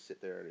want him to sit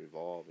there and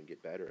evolve and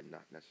get better and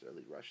not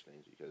necessarily rush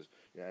things because,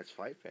 as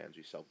fight fans,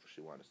 we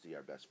selfishly want to see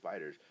our best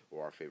fighters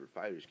or our favorite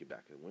fighters get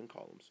back in the win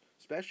columns,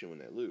 especially when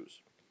they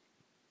lose.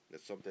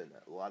 That's something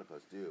that a lot of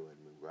us do,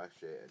 and we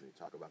rush it and we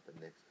talk about the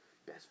next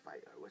best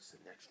fight or what's the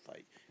next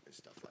fight and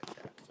stuff like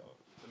that. So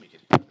let me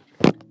get another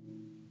drink.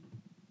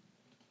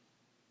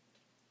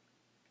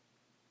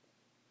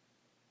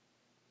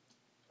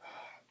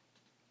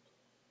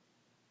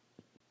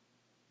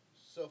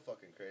 So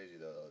fucking crazy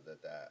though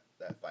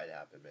that fight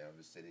happened, man. I'm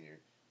just sitting here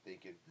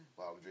thinking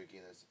while I'm drinking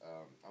this.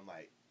 I'm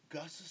like,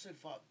 Gustafsson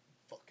fought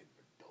fucking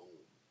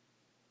Verdum.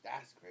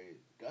 That's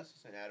crazy.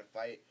 Gustafsson had a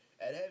fight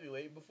at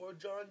heavyweight before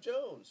John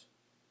Jones.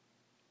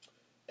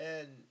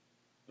 And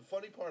the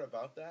funny part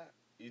about that,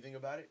 you think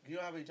about it, you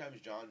know how many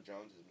times John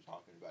Jones has been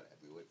talking about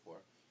heavyweight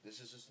for? This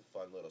is just a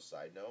fun little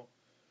side note.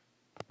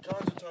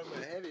 John's been talking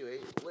about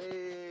heavyweight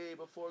way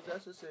before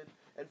Gustafsson.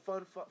 And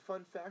fun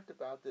fact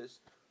about this,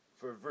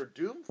 for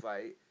Verdum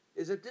fight,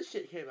 is that this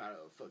shit came out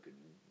of fucking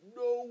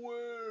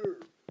nowhere.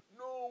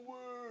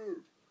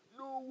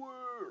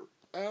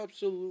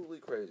 Absolutely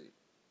crazy.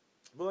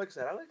 But like I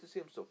said, I like to see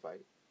him still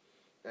fight.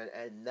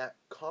 And that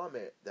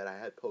comment that I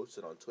had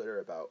posted on Twitter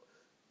about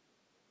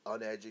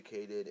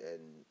uneducated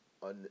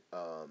and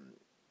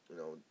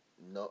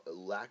no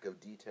lack of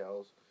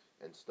details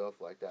and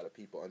stuff like that of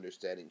people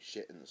understanding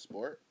shit in the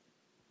sport,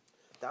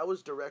 that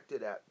was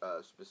directed at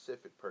a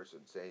specific person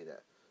saying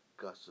that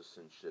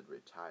Gustafsson should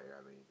retire.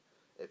 I mean,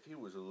 if he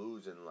was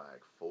losing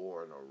like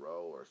 4 in a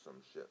row or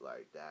some shit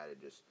like that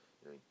and just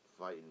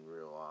fighting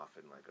real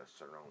often like a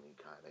Cerrone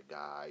kind of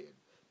guy and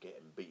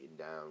getting beaten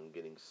down,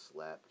 getting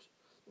slept.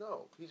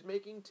 No, he's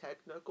making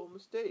technical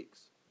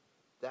mistakes.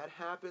 That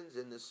happens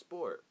in this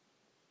sport.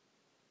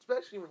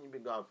 Especially when you've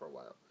been gone for a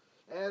while.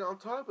 And on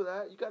top of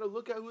that, you gotta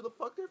look at who the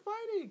fuck they're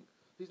fighting.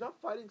 He's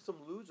not fighting some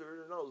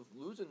loser. No,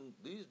 losing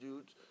these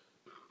dudes.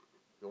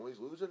 He's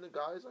losing to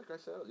guys, like I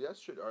said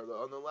yesterday, or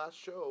on the last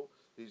show,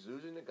 he's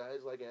losing to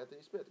guys like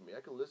Anthony Smith. I mean,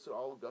 I can list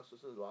all of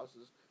Gustafsson's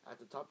losses at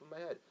the top of my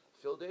head.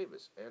 Phil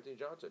Davis, Anthony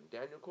Johnson,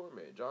 Daniel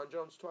Cormier, John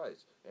Jones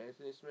twice,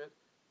 Anthony Smith,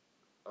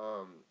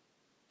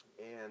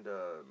 and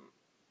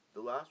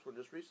the last one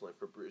just recently,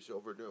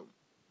 Fabricio Verdum.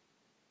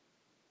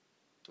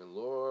 And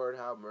Lord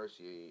have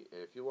mercy,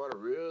 if you want to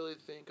really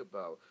think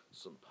about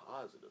some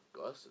positive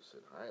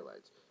Gustafsson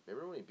highlights,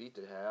 remember when he beat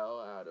the hell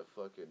out of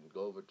fucking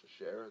Glover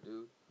Teixeira,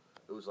 dude?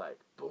 It was like,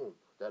 boom,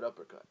 that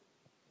uppercut.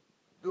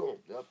 Boom,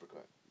 the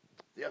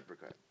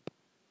uppercut.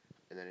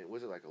 And then it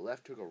was like a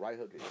left hook, a right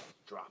hook, and he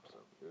drops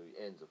him.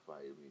 He ends the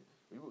fight. I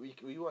mean,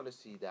 we want to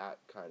see that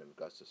kind of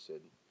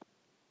Gustafsson.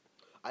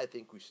 I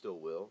think we still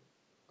will.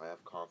 I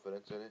have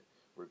confidence in it,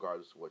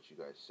 regardless of what you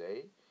guys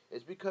say.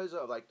 It's because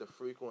of like the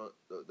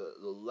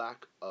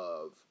lack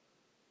of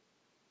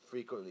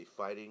frequently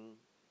fighting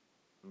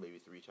maybe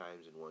 3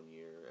 times in 1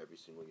 year, every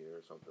single year,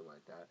 or something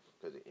like that,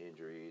 because of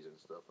injuries and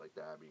stuff like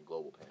that. I mean,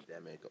 global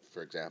pandemic,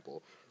 for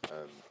example,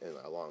 and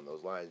along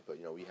those lines. But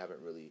we haven't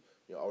really,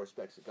 all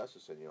respects to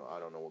Gustafsson. I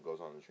don't know what goes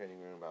on in the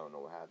training room. I don't know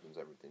what happens.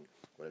 Everything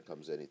when it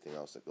comes to anything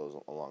else that goes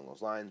along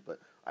those lines. But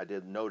I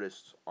did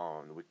notice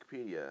on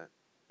Wikipedia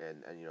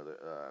and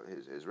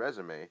his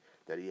resume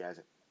that he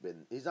hasn't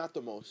been. He's not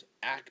the most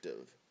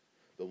active,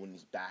 but when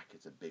he's back,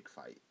 it's a big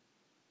fight.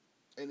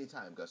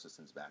 Anytime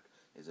Gustafsson's back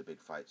is a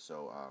big fight.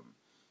 So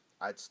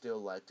I'd still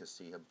like to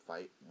see him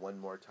fight one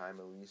more time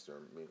at least,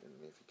 or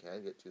if he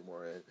can get 2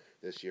 more in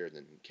this year,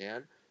 then he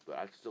can. But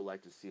I'd still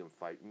like to see him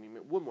fight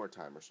one more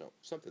time or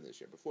something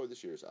this year, before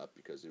this year's up,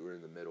 because we're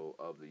in the middle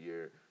of the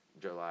year.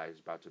 July is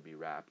about to be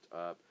wrapped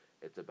up.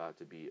 It's about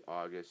to be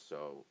August,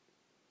 so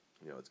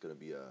it's gonna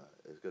be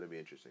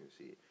interesting to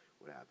see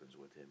what happens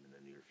with him in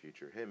the near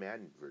future. Him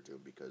and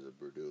Verdum, because of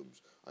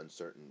Verdum's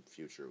uncertain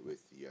future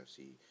with the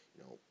UFC.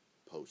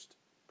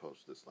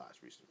 Post this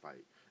last recent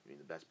fight. I mean,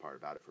 the best part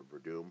about it for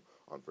Verdum,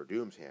 on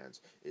Verdum's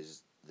hands,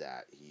 is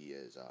that he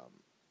is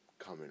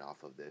coming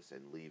off of this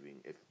and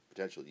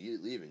potentially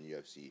leaving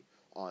UFC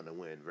on a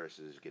win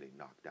versus getting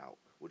knocked out,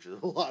 which is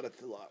a lot of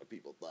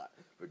people thought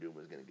Verdum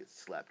was going to get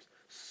slept.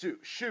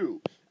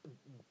 Shoot,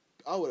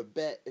 I would have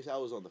bet if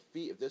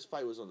this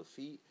fight was on the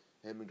feet,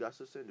 him and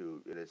Gustafsson,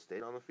 who it had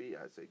stayed on the feet,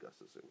 I'd say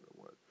Gustafsson would have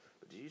won.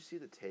 But did you see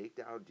the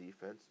takedown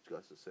defense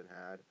Gustafsson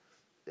had?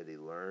 That he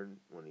learned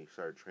when he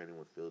started training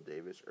with Phil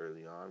Davis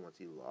early on. Once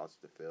he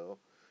lost to Phil,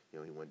 he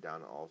went down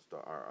to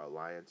All-Star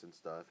Alliance and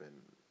stuff,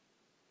 and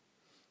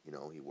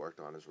he worked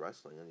on his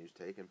wrestling, and he was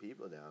taking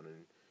people down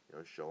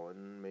and showing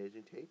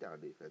amazing takedown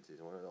defense. He's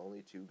one of the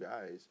only 2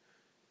 guys.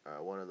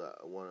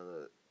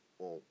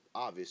 Well,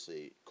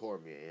 obviously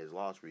Cormier has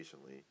lost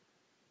recently,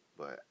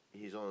 but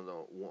he's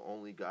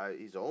only guy.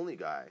 He's the only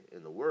guy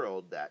in the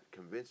world that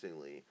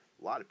convincingly,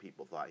 a lot of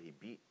people thought he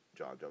beat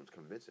Jon Jones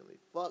convincingly.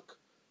 Fuck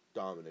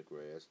Dominic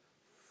Reyes.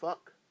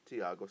 Fuck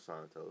Thiago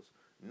Santos.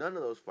 None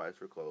of those fights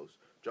were close.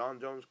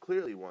 Jon Jones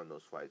clearly won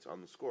those fights on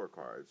the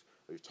scorecards.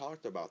 We've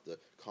talked about the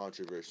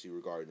controversy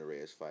regarding the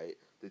Reyes fight.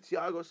 The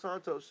Thiago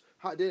Santos,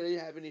 how did he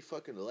have any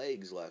fucking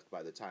legs left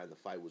by the time the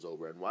fight was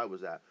over? And why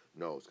was that?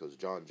 No, it's because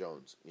Jon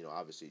Jones,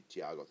 obviously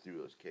Thiago threw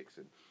those kicks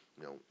and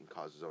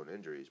caused his own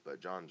injuries.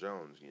 But Jon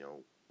Jones,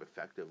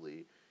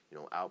 effectively,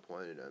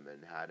 outpointed him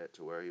and had it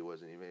to where he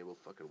wasn't even able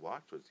to fucking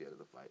watch towards the end of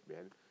the fight,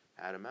 man.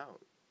 Had him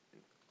out.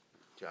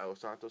 Thiago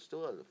Santos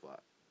still hasn't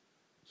fought.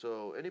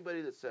 So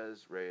anybody that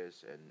says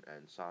Reyes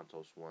and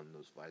Santos won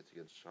those fights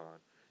against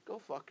Sean, go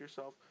fuck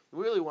yourself.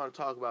 We really want to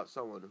talk about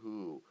someone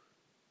who,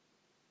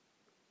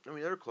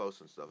 they're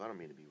close and stuff. I don't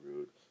mean to be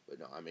rude, but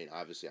no,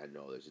 obviously I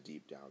know there's a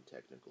deep down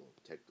technical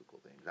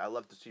things. I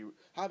love to see.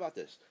 How about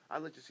this?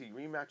 I'd like to see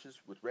rematches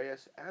with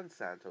Reyes and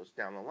Santos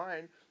down the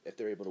line if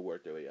they're able to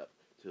work their way up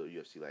to the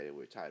UFC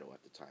lightweight title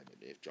at the time, and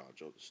if Jon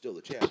Jones is still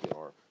the champion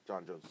or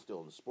Jon Jones is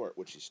still in the sport,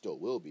 which he still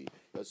will be.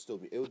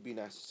 It would be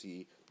nice to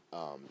see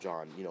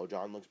Jon.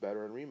 Jon looks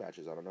better in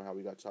rematches. I don't know how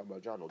we got to talk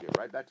about Jon. We'll get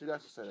right back to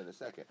Gustafsson in a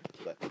second,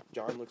 but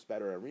Jon looks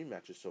better in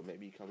rematches, so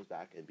maybe he comes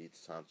back and beats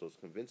Santos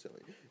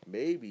convincingly.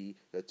 Maybe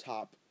the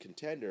top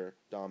contender,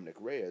 Dominic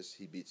Reyes,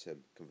 he beats him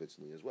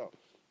convincingly as well.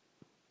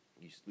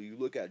 You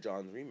look at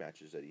Jon's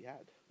rematches that he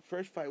had.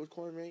 First fight with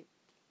Cormier,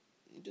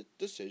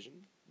 decision,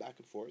 back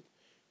and forth.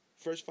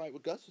 First fight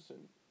with Gustafsson,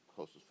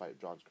 closest fight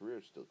of Jon's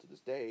career still to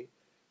this day,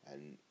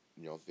 and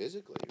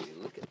physically,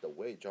 look at the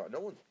way no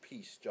one's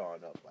pieced Jon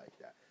up like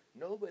that.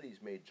 Nobody's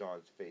made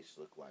Jon's face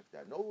look like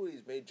that.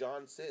 Nobody's made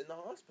Jon sit in the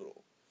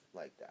hospital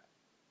like that.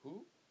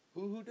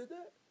 Who did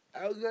that?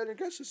 Alexander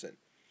Gustafsson.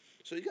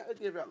 So you gotta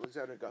give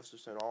Alexander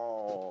Gustafsson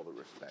all the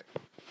respect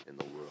in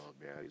the world,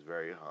 man. He's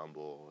very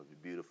humble, has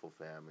a beautiful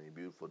family,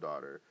 beautiful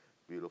daughter,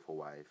 beautiful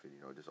wife, and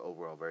just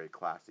overall very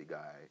classy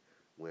guy.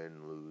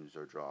 Win, lose,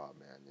 or draw,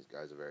 man. This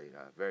guy's a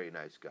very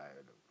nice guy,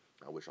 and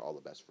I wish all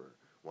the best for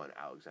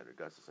Alexander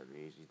Gustafsson.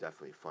 He's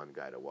definitely a fun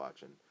guy to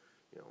watch, and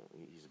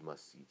he's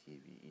must-see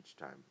TV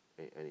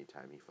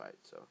anytime he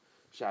fights. So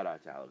shout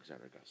out to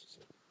Alexander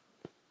Gustafsson.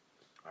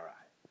 All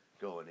right,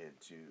 going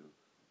into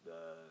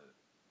the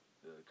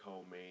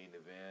co-main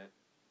event.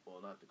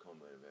 Well, not the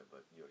co-main event,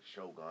 but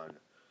Shogun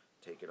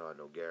taking on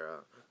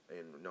Nogueira.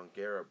 And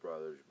Nogueira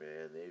brothers,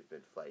 man, they've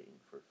been fighting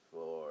for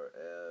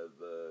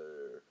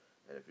forever.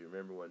 And if you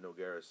remember what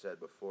Nogueira said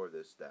before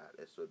this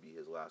would be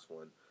his last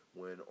one,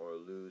 win or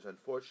lose.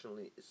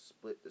 Unfortunately, it's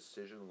split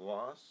decision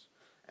loss.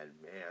 And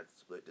man,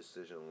 split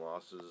decision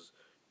losses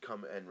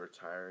come and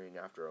retiring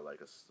after a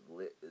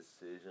split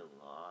decision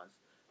loss.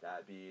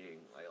 That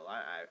being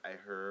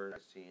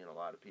I've seen a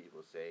lot of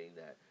people saying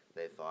that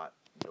they thought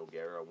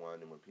Nogueira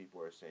won, and when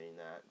people are saying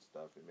that and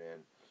stuff, and man,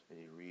 and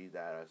you read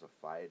that as a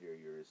fighter,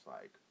 you're just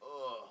like,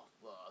 oh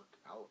fuck,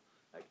 how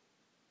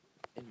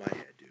in my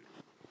head, dude.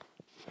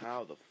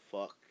 How the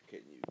fuck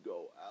can you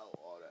go out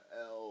on an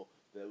L?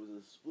 That was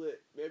a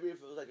split. Maybe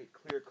if it was like a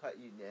clear-cut,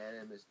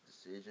 unanimous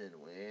decision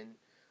win,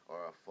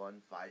 or a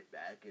fun fight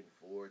back and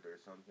forth or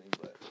something.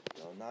 But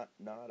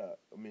not a.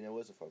 I mean, it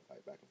was a fun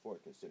fight back and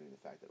forth, considering the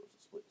fact that it was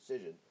a split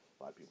decision.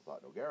 A lot of people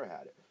thought Nogueira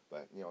had it,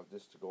 but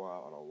just to go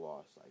out on a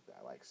loss like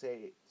that, like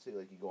say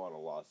like you go on a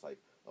loss like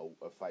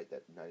a fight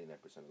that 99%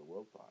 of the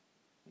world thought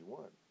you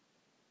won.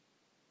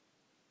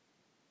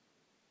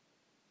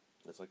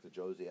 It's like the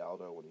Jose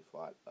Aldo when he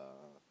fought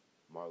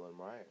Marlon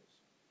Moraes.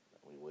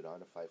 When he went on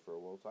to fight for a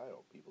world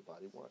title, people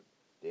thought he won.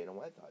 Dana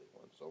White thought he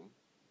won. So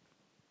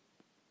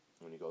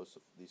when he goes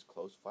to these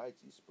close fights,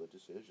 these split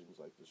decisions,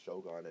 like the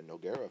Shogun and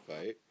Nogueira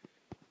fight,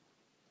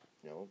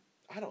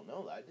 I don't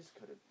know. I just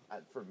couldn't.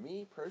 For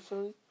me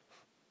personally,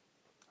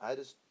 I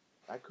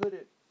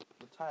couldn't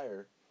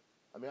retire.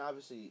 I mean,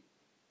 obviously,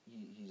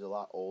 he's a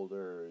lot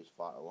older. He's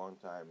fought a long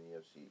time in the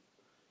UFC.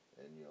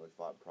 And, he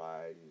fought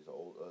Pride. He's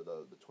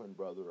the twin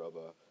brother of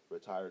a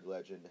retired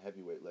legend,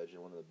 heavyweight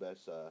legend, one of the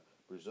best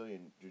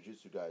Brazilian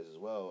jiu-jitsu guys as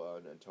well,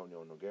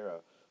 Antonio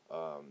Nogueira.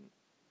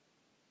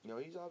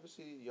 He's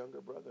obviously a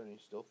younger brother, and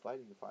he's still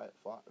fighting.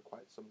 Fought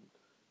quite some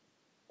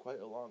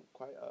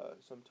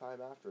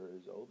time after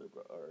his older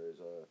brother, or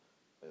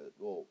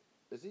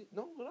is he?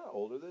 No, they're not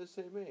older. They're the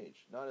same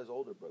age. Not his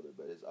older brother,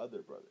 but his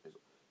other brother.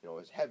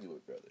 His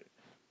heavyweight brother.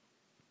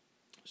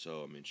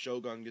 So, I mean,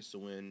 Shogun gets the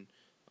win.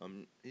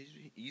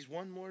 He's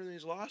won more than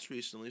he's lost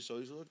recently, so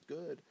he's looked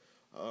good.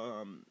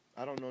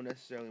 I don't know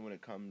necessarily when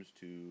it comes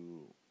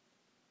to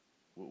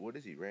what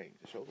is he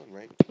ranked? Is Shogun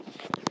ranked?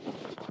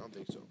 I don't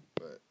think so.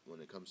 But when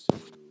it comes to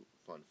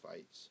fun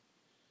fights,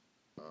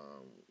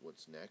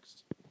 what's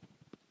next?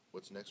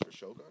 What's next for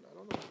Shogun? I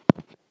don't know.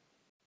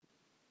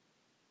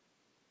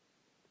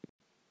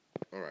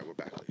 All right, we're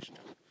back, ladies and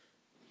gentlemen.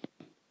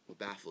 What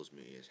baffles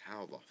me is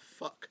how the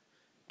fuck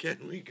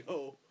can we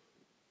go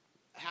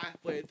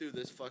halfway through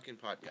this fucking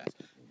podcast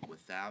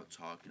without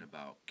talking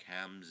about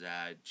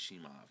Khamzat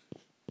Chimaev.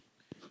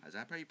 Is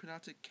that how you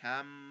pronounce it?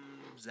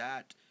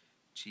 Khamzat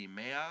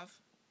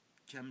Chimaev?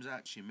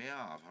 Khamzat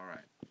Chimaev,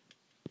 alright.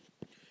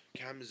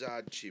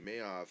 Khamzat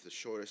Chimaev, the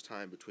shortest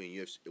time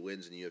between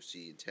wins in the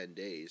UFC in 10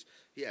 days.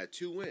 He had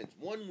 2 wins.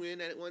 1 win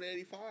at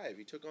 185.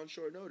 He took on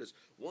short notice.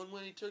 1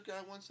 win he took at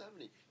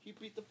 170. He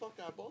beat the fuck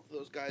out of both of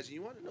those guys. And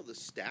you want to know the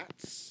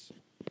stats?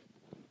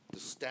 The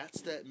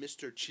stats that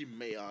Mr.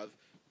 Chimaev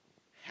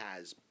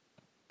has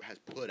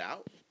put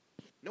out?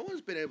 No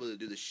one's been able to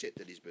do the shit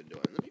that he's been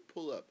doing. Let me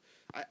pull up.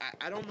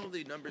 I don't know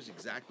the numbers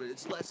exact, but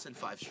it's less than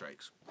 5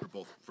 strikes for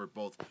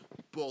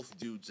both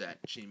dudes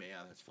that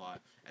Chimaev has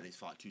fought, and he's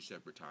fought 2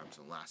 separate times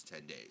in the last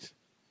 10 days.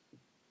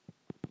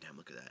 Damn,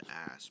 look at that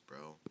ass,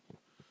 bro.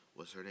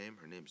 What's her name?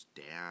 Her name's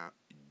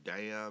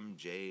Dam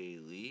J.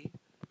 Lee.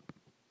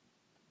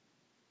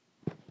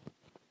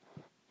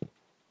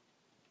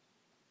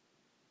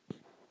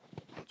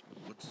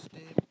 What's his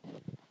name?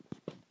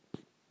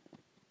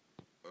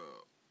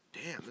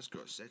 Damn, this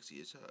girl's sexy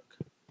as fuck.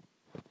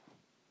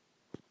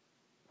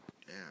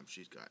 Damn,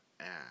 she's got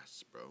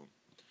ass, bro.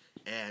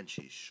 And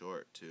she's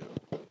short, too.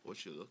 What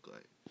she look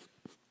like?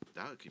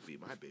 That could be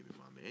my baby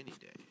mama any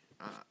day.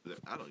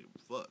 I don't give a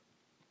fuck.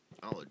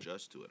 I'll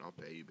adjust to it. I'll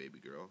pay you, baby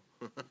girl.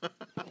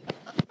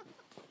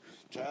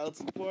 Child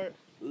support?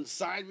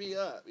 Sign me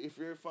up if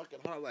you're fucking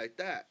hot like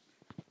that.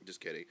 Just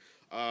kidding.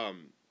 Let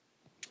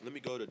me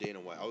go to Dana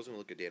White. I was going to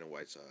look at Dana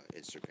White's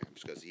Instagram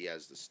because he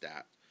has the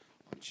stat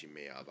on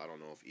Chimaev. I don't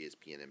know if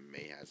ESPN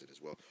MMA has it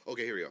as well.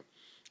 Okay, here we go.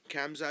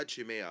 Khamzat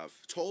Chimaev.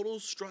 Total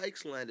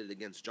strikes landed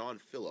against John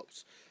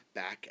Phillips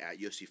back at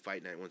UFC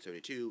Fight Night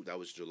 172. That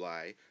was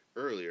July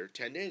earlier,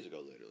 10 days ago,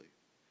 literally.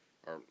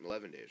 Or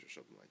 11 days or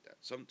something like that.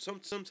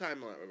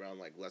 Sometime around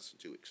like less than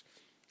 2 weeks.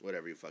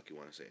 Whatever you fuck you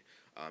want to say.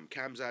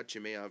 Khamzat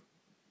Chimaev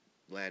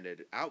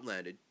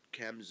outlanded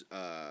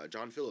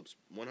John Phillips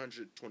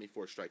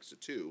 124 strikes to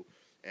 2.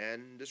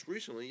 And just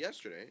recently,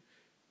 yesterday,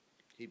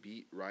 he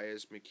beat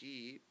Reyes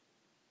McKee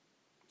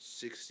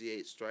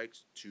 68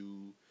 strikes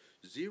to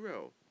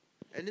 0.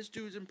 And this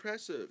dude's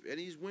impressive, and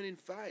he's winning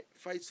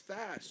fights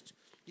fast.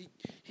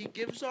 He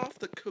gives off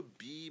the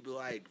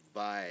Khabib-like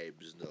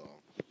vibes,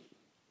 though.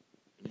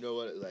 You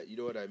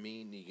know what I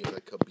mean? He gives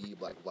like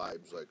Khabib-like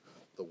vibes, like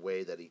the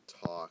way that he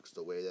talks,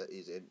 the way that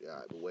he's in,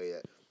 the way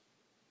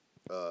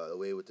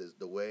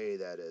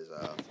that is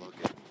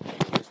fucking,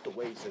 just the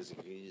way he says he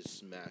can just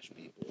smash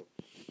people.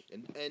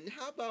 And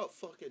how about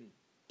fucking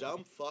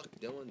dumb fuck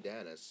Dylan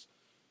Dennis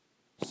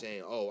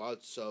saying, "Oh,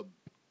 I'd sub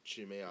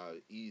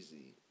Chimaev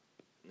easy."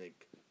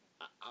 Like,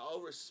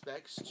 all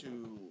respects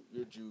to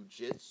your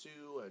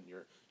jiu-jitsu and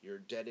your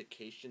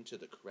dedication to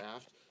the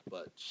craft,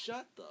 but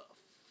shut the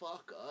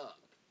fuck up.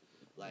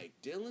 Like,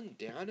 Dylan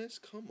Dennis,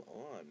 come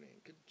on,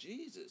 man.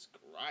 Jesus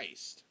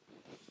Christ.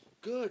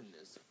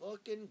 Goodness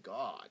fucking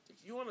God.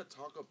 If you want to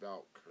talk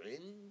about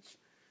cringe,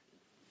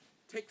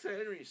 take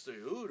Henry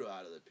Cejudo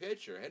out of the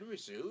picture. Henry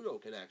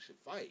Cejudo can actually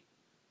fight.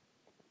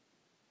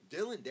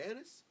 Dylan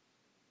Dennis?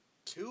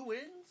 2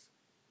 wins?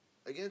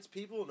 Against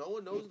people no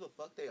one knows who the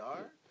fuck they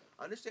are?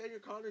 I understand you're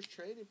Connor's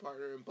training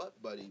partner and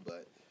butt buddy,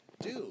 but,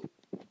 dude,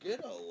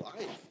 Get a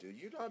life, dude.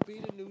 You're not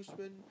beating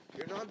Usman.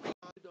 You're not beating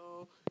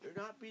Idol. You're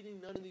not beating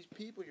none of these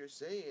people you're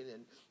saying.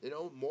 And,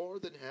 more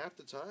than half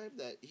the time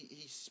that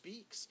he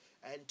speaks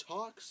and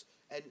talks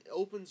and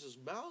opens his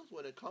mouth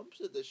when it comes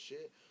to this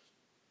shit,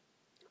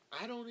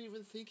 I don't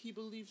even think he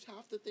believes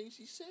half the things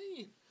he's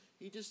saying.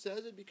 He just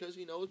says it because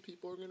he knows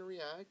people are going to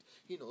react.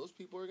 He knows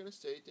people are going to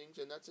say things,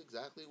 and that's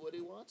exactly what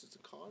he wants. It's a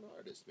con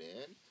artist,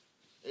 man.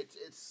 It's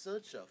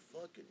such a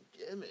fucking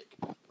gimmick.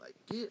 Like,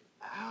 get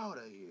out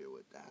of here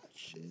with that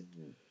shit.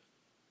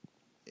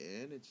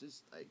 And it's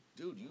just like,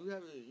 dude, you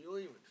don't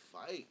even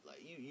fight.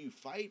 Like, you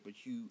fight, but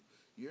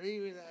you're not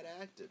even that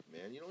active,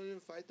 man. You don't even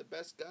fight the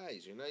best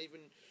guys. You're not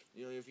even,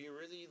 if you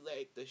really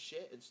like the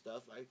shit and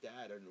stuff like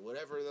that, and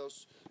whatever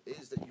else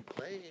is that you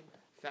claim,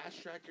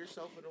 fast track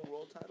yourself in a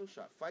world title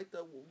shot. Fight in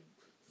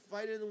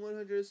the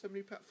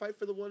 170 pound, fight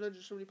for the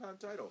 170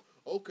 pound title.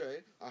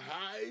 Okay, I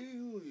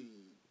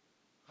highly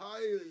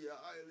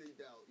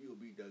doubt you'll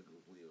beat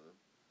Douglas Lima.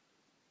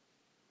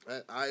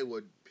 I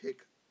would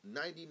pick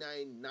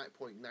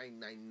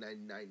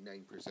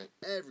 99.99999%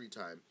 every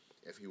time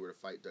if he were to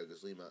fight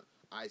Douglas Lima.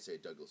 I say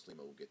Douglas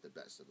Lima will get the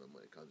best of him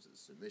when it comes to the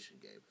submission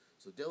game.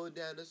 So Dillon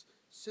Danis,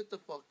 sit the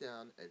fuck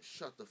down and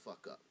shut the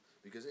fuck up.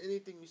 Because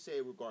anything you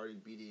say regarding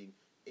beating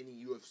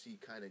any UFC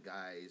kind of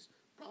guys,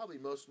 probably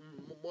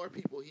more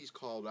people he's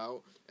called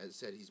out and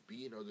said he's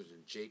beaten other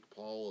than Jake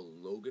Paul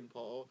and Logan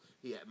Paul,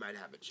 he might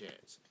have a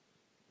chance.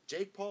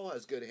 Jake Paul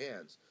has good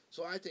hands,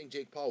 so I think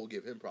Jake Paul will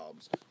give him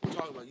problems. We're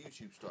talking about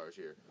YouTube stars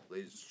here,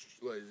 ladies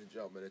and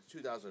gentlemen. It's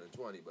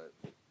 2020, but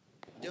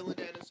Dillon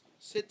Danis,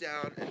 sit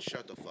down and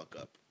shut the fuck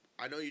up.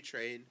 I know you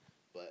train,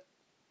 but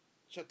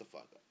shut the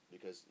fuck up,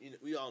 because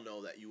we all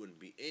know that you wouldn't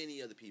beat any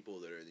of the people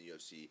that are in the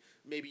UFC.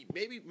 Maybe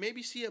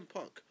CM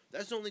Punk.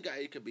 That's the only guy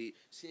you could beat,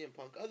 CM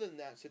Punk. Other than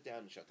that, sit down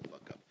and shut the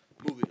fuck up.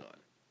 Moving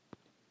on.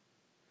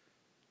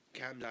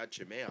 Khamzat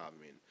Chimaev.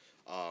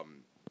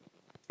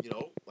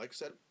 Like I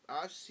said,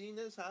 I've seen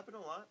this happen a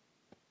lot.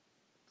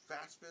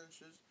 Fast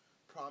finishes,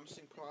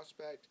 promising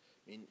prospect.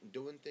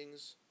 Doing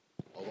things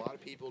a lot of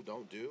people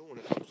don't do when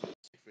it comes to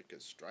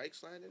freaking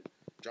strikes landed.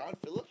 John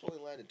Phillips only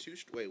landed 2.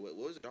 Wait, what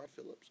was it? John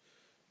Phillips?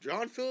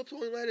 John Phillips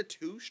only landed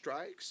 2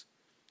 strikes.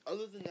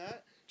 Other than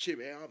that,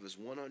 Chimaev is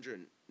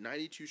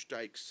 192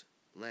 strikes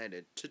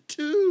landed to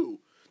 2.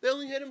 They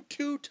only hit him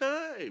 2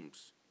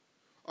 times.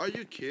 Are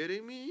you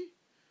kidding me?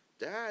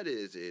 That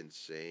is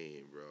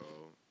insane,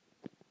 bro.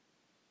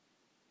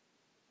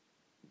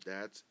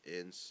 That's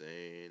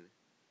insane.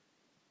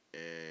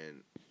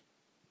 And,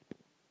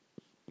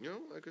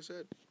 like I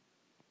said,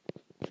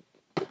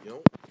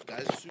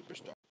 guy's a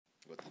superstar.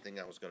 But the thing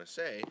I was going to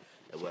say,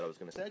 and what I was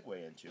going to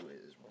segue into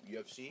is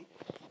UFC,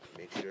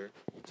 make sure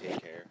you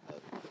take care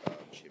of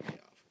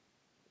Chimaev.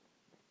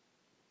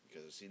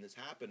 Because I've seen this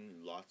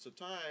happen lots of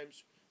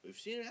times. We've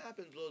seen it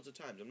happen loads of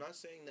times. I'm not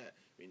saying that,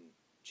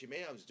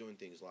 Chimaev's doing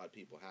things a lot of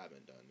people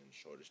haven't done in the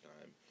shortest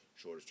time,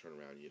 shortest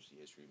turnaround in UFC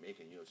history,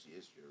 making UFC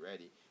history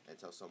already.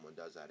 Until someone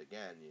does that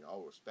again,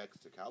 all respects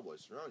to Cowboy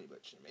Cerrone,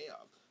 but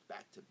Chimaev,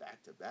 back to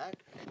back to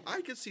back,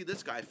 I could see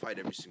this guy fight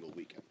every single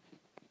weekend.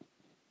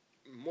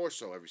 More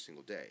so every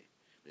single day.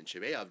 And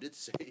Chimaev did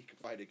say he could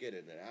fight again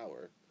in an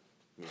hour.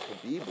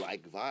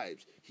 Khabib-like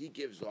vibes. He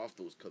gives off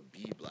those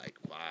Khabib-like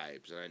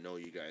vibes, and I know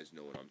you guys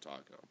know what I'm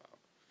talking about.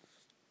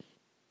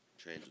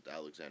 Trains with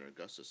Alexander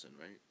Gustafsson,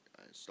 right?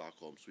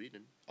 Stockholm,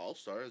 Sweden.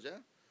 All-Stars,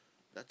 yeah.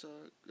 That's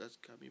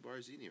Khabib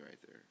Barzini right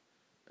there.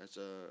 That's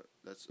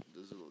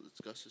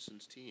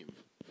Gustafsson's team.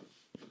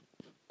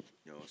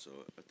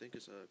 So I think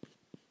it's a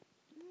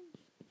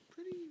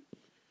pretty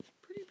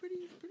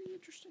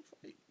interesting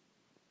fight.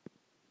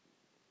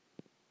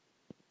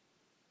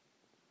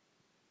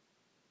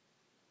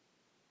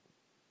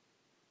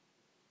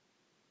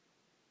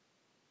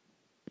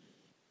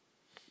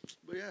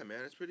 But yeah,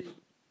 man, it's pretty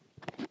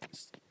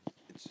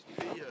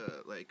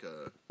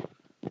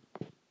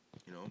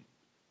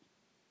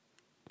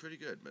pretty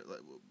good. But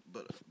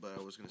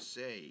I was gonna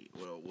say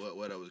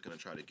what I was gonna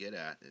try to get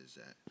at is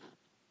that.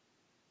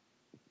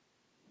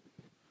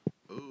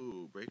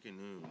 Oh, breaking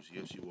news!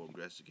 UFC will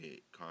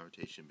investigate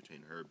confrontation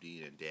between Herb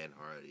Dean and Dan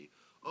Hardy.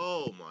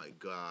 Oh my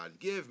God!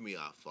 Give me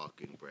a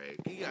fucking break.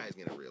 You guys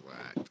gonna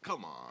relax?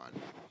 Come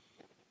on.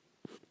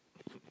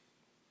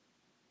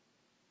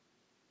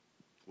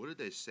 What did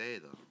they say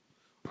though?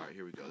 All right,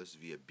 here we go. This is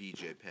via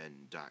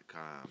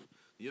BJPenn.com.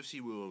 The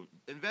UFC will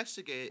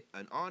investigate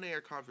an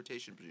on-air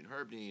confrontation between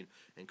Herb Dean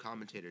and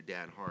commentator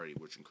Dan Hardy,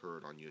 which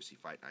occurred on UFC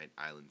Fight Night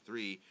Island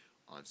 3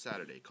 on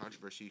Saturday.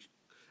 Controversy.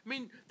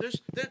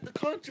 The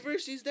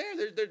controversy's there.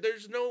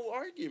 There's no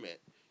argument.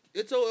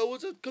 It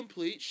was a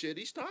complete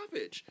shitty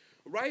stoppage.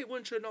 Right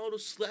when Trinaldo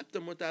slept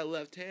him with that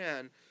left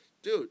hand,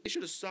 dude, they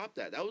should have stopped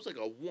that. That was like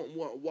a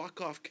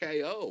walk-off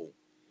KO.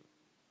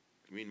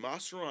 I mean,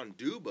 Masaran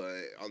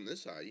Duba on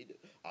this side,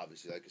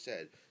 obviously, like I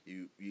said,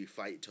 you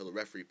fight till the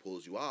referee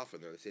pulls you off,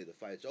 and they say the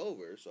fight's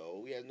over. So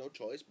we had no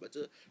choice but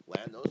to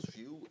land those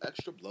few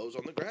extra blows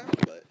on the ground.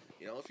 But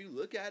if you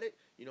look at it,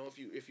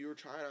 if you were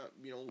trying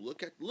to,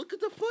 look at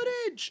the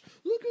footage,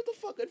 look at the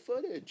fucking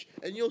footage,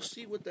 and you'll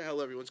see what the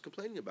hell everyone's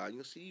complaining about. And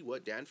you'll see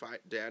what Dan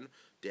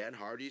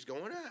Hardy's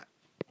going at.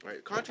 All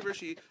right,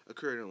 controversy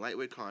occurred in a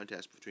lightweight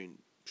contest between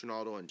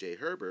Trinaldo and Jay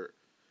Herbert.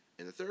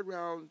 In the third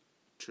round,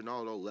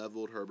 Trinaldo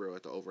leveled Herbert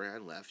with the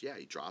overhand left. Yeah,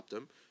 he dropped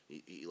him.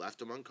 He left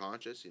him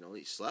unconscious.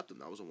 He slept him.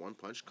 That was a one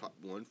punch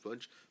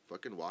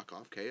fucking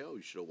walk-off KO.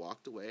 You should have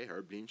walked away.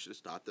 Herb Dean should have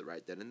stopped it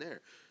right then and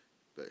there.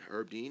 But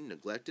Herb Dean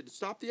neglected to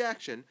stop the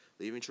action,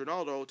 leaving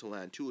Trinaldo to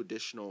land 2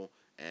 additional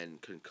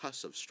and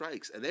concussive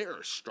strikes. And they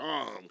are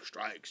strong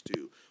strikes,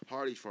 too.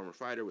 Hardy's former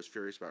fighter was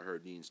furious about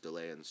Herb Dean's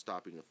delay in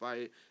stopping the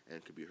fight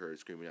and could be heard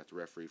screaming at the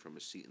referee from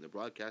his seat in the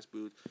broadcast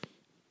booth.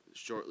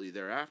 Shortly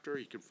thereafter,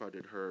 he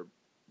confronted Herb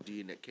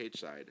Dean at cage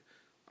side.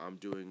 I'm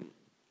doing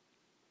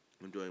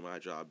my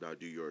job now.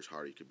 Do yours,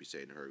 Hardy could be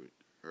saying to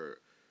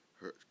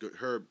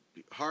Herb.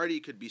 Hardy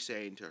could be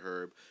saying to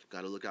Herb,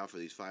 "Got to look out for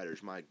these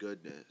fighters." My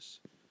goodness.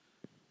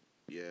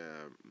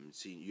 Yeah,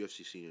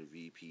 UFC senior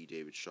VP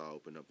David Shaw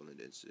opened up on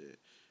the incident.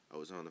 I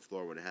was on the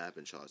floor when it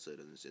happened, Shaw said,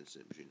 in this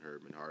incident between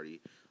Herb and Hardy.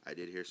 I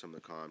did hear some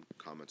of the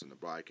comments on the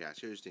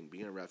broadcast. Here's the thing: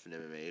 being a ref in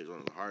MMA is one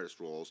of the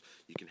hardest roles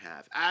you can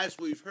have. As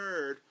we've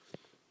heard,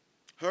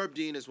 Herb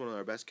Dean is one of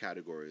our best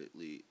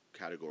categorically.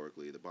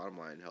 The bottom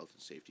line, health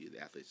and safety of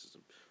the athleticism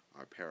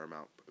are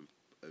paramount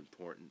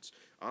importance.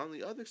 On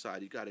the other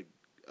side, you got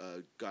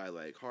a guy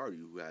like Hardy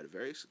who had a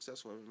very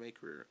successful MMA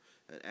career,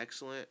 an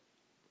excellent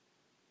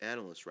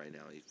analyst right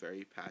now. He's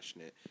very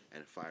passionate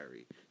and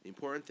fiery. The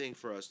important thing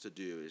for us to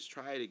do is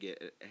try to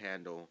get a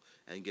handle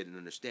and get an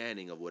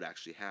understanding of what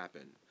actually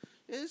happened.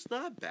 It's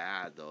not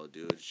bad though,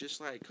 dude. It's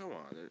just like, come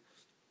on.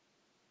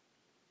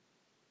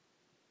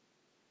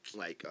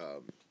 Like,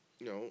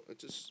 it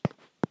just,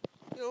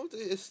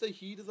 it's the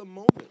heat of the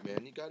moment,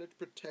 man. You gotta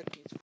protect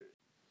these.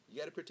 You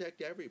gotta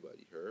protect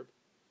everybody, Herb.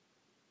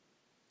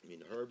 I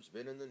mean, Herb's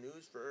been in the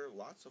news for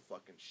lots of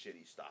fucking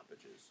shitty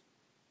stoppages.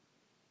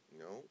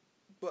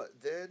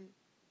 But then,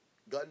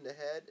 gun to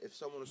head, if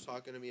someone was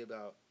talking to me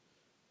about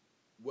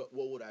what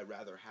would I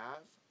rather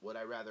have? Would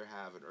I rather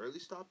have an early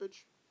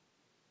stoppage?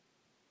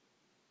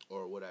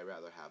 Or would I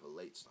rather have a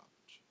late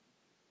stoppage?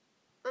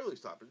 Early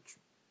stoppage.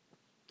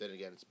 Then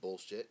again, it's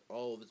bullshit.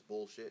 All of it's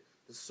bullshit.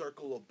 The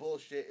circle of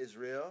bullshit is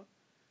real.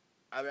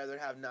 I'd rather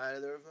have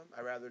neither of them.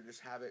 I'd rather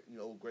just have it,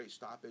 great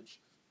stoppage.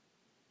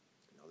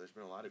 There's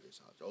been a lot of great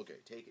stoppage.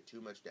 Okay, take it.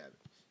 Too much damage.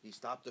 He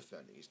stopped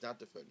defending. He's not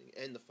defending.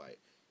 End the fight.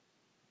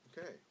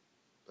 Okay.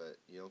 But,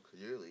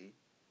 clearly,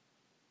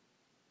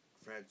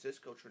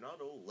 Francisco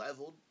Trinaldo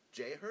leveled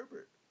Jay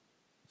Herbert.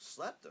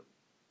 Slept him.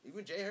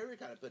 Even Jay Herbert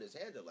kind of put his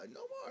hand up like,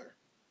 no more.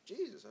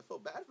 Jesus, I feel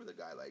bad for the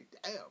guy. Like,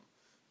 damn.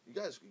 You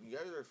guys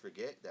ever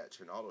forget that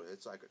Trinaldo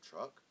hits like a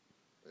truck?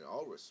 In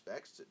all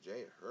respects to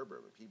Jay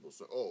Herbert, when people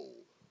say,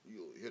 "Oh,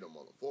 you hit him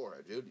on the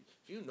forehead, dude."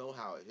 If you know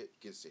how it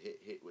gets to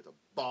hit with a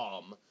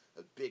bomb,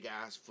 a big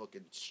ass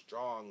fucking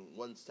strong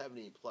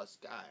 170 plus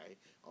guy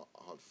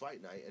on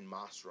fight night, and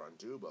Masaran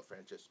Duba,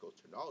 Francisco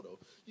Trinaldo.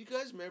 You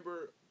guys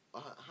remember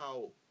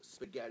how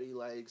spaghetti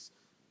legs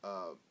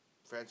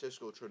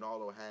Francisco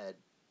Trinaldo had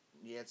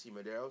Yancy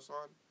Medeiros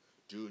on?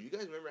 Dude, you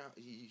guys remember how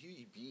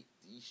he beat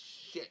the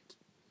shit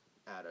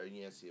out of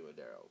Yancy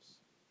Medeiros?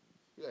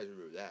 You guys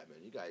remember that, man.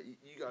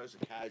 You guys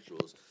are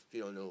casuals if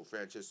you don't know who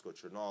Francisco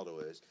Trinaldo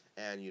is,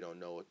 and you don't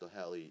know what the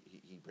hell he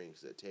brings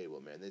to the table,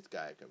 man. This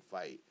guy can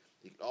fight.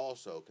 He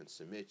also can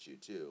submit you,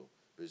 too.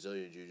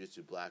 Brazilian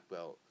Jiu-Jitsu black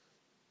belt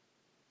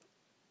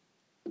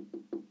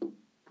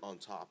on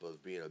top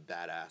of being a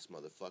badass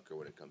motherfucker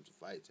when it comes to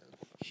fights. And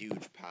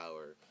huge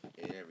power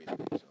and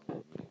everything.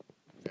 So,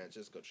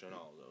 Francisco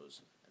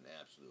Trinaldo's an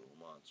absolute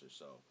monster,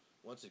 so...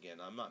 Once again,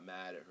 I'm not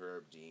mad at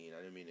Herb Dean. I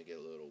didn't mean to get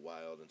a little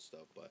wild and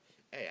stuff, but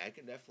hey, I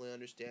can definitely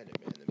understand it,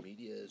 man. The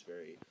media is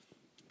very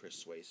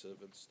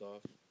persuasive and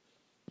stuff.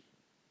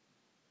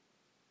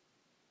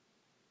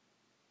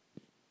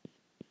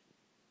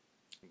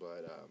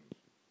 But,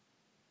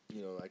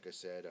 like I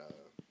said,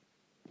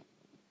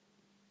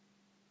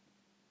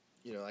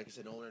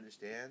 no one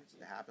understands.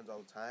 It happens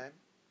all the time.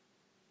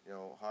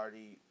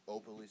 Hardy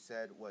openly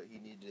said what he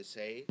needed to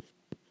say.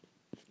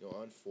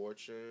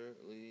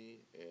 Unfortunately,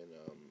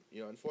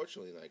 and,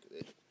 unfortunately, like,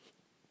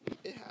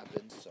 it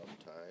happens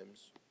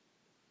sometimes,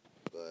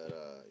 but,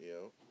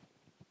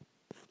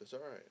 it's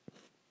alright.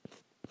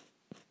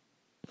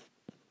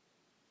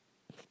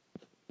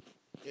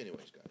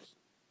 Anyways, guys,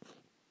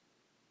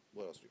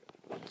 what else we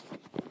got?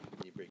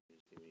 Any breaking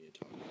news thing we need to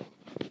talk about?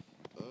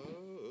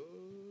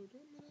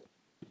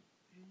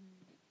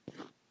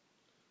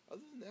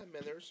 Other than that,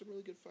 man, there were some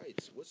really good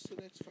fights. What's the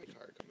next fight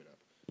card coming up?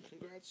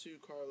 Congrats to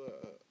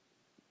Carla,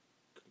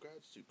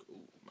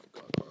 oh my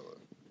god, Carla.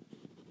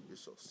 You're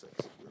so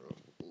sexy, girl.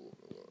 Oh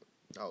my god.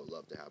 I would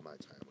love to have my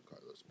time with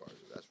Carla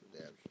Esparza. That's for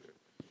damn sure.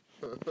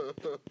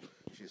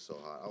 She's so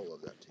hot. I would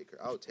love to take her.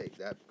 I would take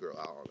that girl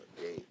out on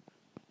a date.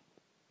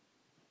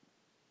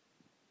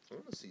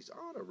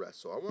 to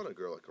wrestle. I want a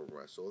girl that can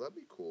wrestle. That'd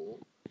be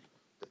cool.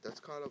 That's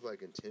kind of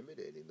like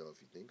intimidating though,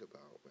 if you think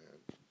about it, man.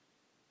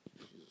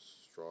 She's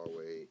a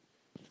strawweight,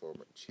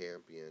 former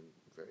champion,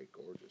 very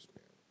gorgeous,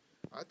 man.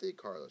 I think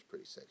Carla's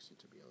pretty sexy,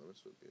 to be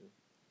honest with you.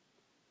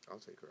 I'll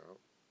take her out.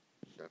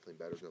 Definitely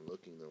better than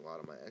looking than a lot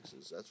of my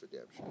exes. That's for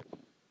damn sure.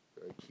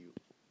 Very cute.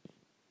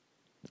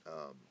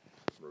 I'm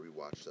gonna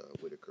rewatch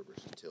Whitaker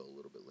versus Till a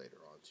little bit later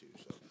on too,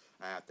 so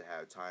I have to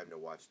have time to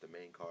watch the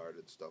main card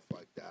and stuff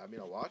like that. I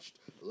mean, I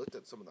looked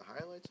at some of the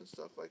highlights and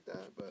stuff like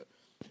that, but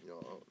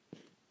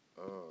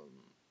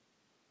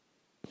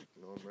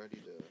I'm ready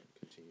to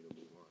continue to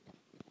move on.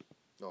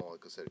 No,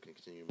 like I said, it can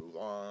continue to move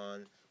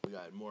on. We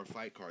got more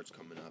fight cards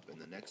coming up, and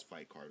the next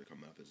fight card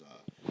coming up is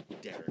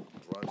Derek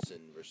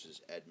Brunson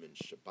versus Edmund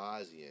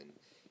Shabazian.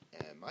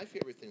 And my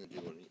favorite thing to do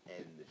when we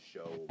end the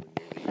show, when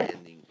we're nearly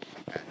ending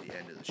at the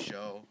end of the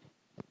show,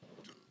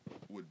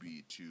 would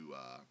be to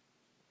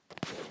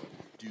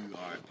do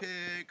our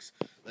picks.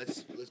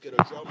 Let's get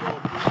a drum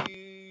roll,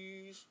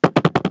 please.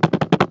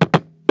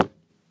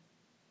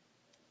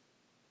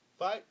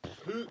 Fight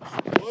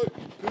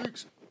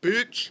picks,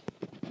 bitch.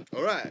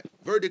 All right,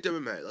 Verdict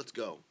MMA. Let's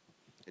go.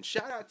 And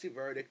shout out to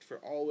Verdict for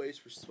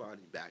always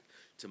responding back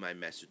to my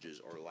messages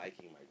or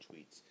liking my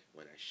tweets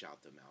when I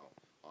shout them out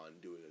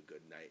on doing a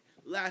good night.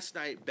 Last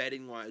night,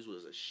 betting-wise,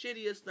 was the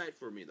shittiest night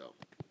for me, though.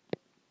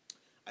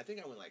 I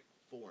think I went like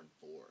 4-4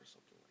 or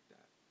something like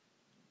that.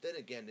 Then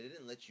again, they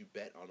didn't let you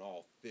bet on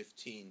all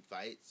 15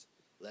 fights,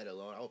 let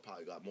alone, I would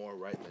probably got more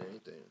right than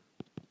anything.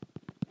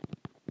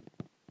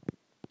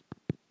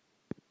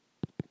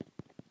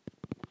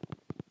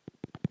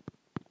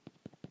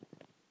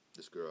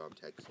 This girl I'm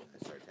texting, I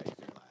started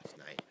texting her last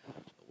night.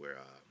 We're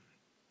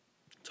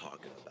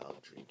talking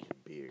about drinking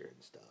beer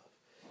and stuff,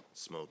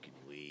 smoking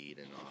weed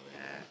and all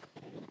that.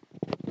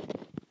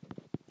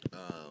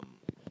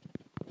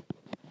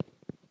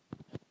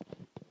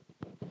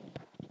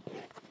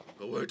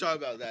 But we're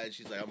talking about that, and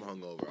she's like, I'm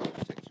hungover. I'll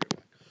just text her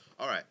back.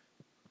 All right.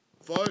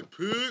 Fight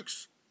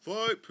picks.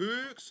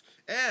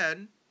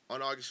 And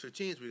on August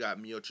 15th, we got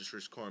Miocic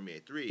versus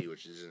Cormier 3,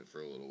 which isn't for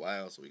a little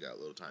while, so we got a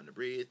little time to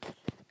breathe.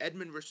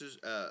 Edmund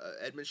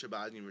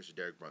Shabazian versus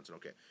Derek Brunson.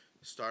 Okay,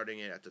 starting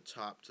it at the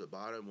top to the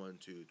bottom. 1,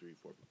 2, 3,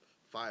 4,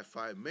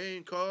 5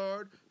 main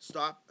card.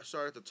 Start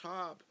at the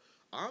top.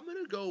 I'm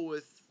gonna go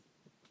with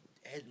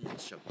Edmund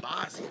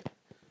Shabazian.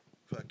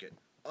 Fucking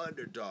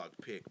underdog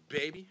pick,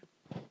 baby.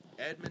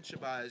 Edmund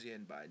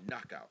Shabazian by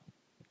knockout.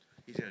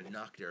 He's gonna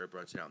knock Derek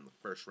Brunson out in the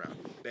first round.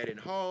 Betting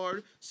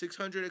hard.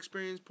 600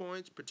 experience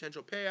points.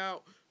 Potential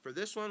payout for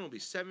this one will be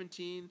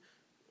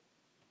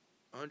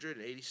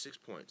 1,786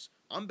 points.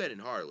 I'm betting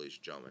hard, ladies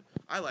and gentlemen.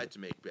 I like to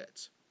make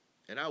bets,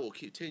 and I will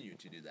continue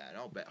to do that. And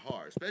I'll bet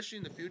hard, especially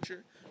in the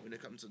future when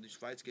it comes to these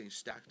fights getting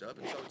stacked up.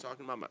 And so I'm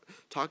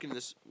talking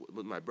this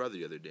with my brother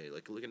the other day,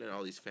 like looking at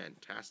all these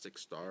fantastic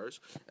stars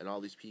and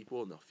all these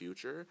people in the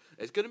future.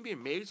 It's gonna be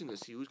amazing to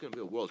see who's gonna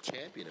be a world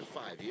champion in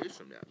 5 years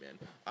from now, man.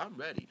 I'm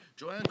ready.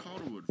 Joanne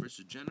Calderwood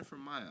versus Jennifer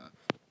Maia.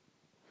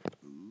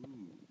 Ooh.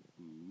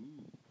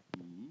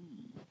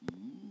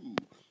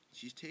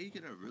 She's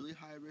taking a really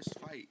high-risk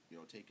fight,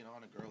 taking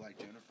on a girl like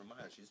Jennifer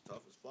Maia. She's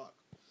tough as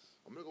fuck.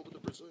 I'm going to go with the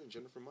Brazilian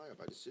Jennifer Maia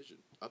by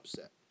decision.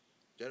 Upset.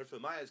 Jennifer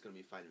Maia is going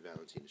to be fighting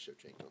Valentina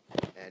Shevchenko.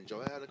 And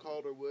Joanna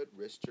Calderwood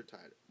risked her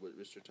time.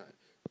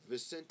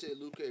 Vicente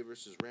Luque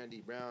versus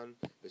Randy Brown.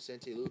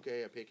 Vicente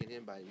Luque, I'm picking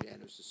him by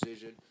unanimous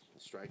decision. The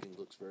striking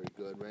looks very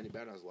good. Randy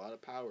Brown has a lot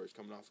of power. He's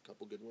coming off a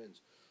couple good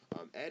wins.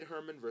 Ed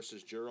Herman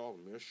versus Gerald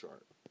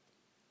Meerschaert.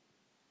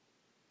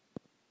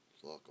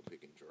 Look, I'm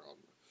picking Gerald.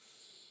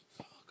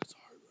 Fuck, it's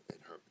hard.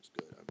 Ed Herman's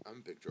good. I'm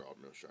a big Gerald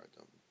Meerschaert,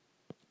 though.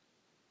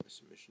 A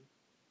submission?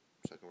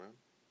 Second round?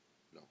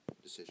 No.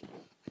 Decision.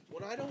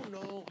 When I don't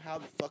know how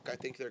the fuck I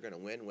think they're going to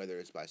win, whether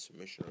it's by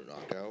submission or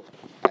knockout,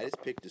 I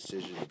just pick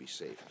decision to be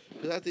safe.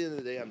 Because at the end of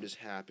the day, I'm just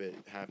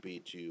happy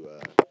to...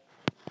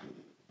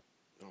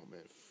 Oh,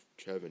 man.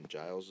 Kevin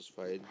Giles is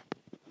fighting.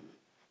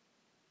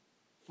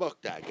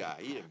 Fuck that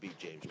guy. He didn't beat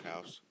James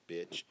Krause,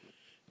 bitch.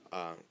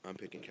 I'm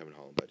picking Kevin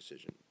Holland by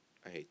decision.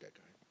 I hate that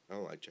guy. I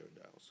don't like Kevin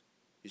Giles.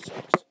 He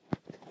sucks.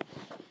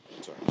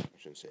 Sorry, I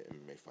shouldn't say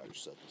MMA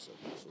fighters suck and stuff.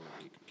 So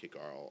kick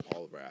all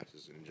of our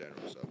asses in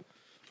general. So,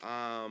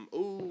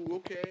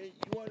 okay.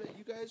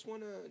 You guys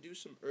wanna do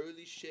some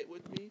early shit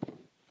with me?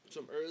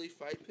 Some early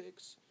fight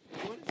picks? You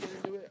wanna get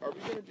into it? Are we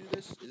gonna do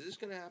this? Is this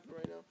gonna happen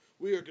right now?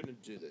 We are gonna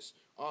do this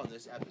on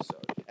this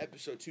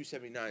episode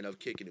 279 of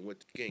Kicking It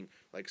with the King.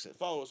 Like I said,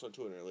 follow us on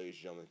Twitter, ladies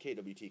and gentlemen.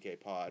 KWTK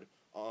Pod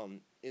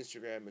on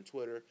Instagram and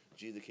Twitter.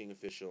 G the King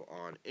Official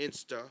on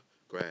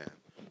Instagram.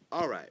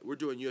 All right, we're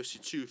doing UFC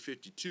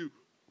 252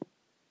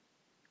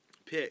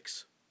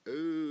 picks.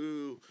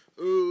 Ooh,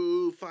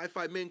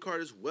 5-5 main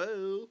card as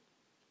well.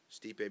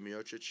 Stipe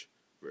Miocic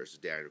versus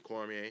Daniel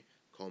Cormier.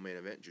 Co-main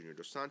event, Junior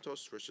Dos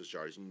Santos versus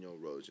Jairzinho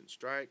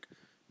Rosenstrike.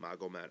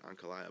 Magomed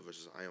Ankalaev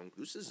versus Ion.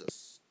 This is a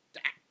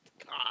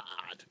stacked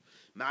God.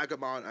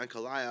 Magomed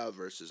Ankalaev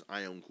versus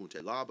Ion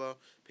Kuntelaba,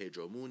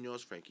 Pedro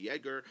Munoz, Frankie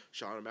Edgar,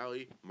 Sean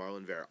O'Malley,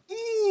 Marlon Vera.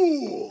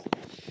 Ooh!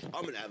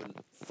 I'm gonna have a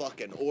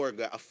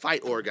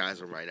fight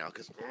orgasm right now,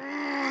 because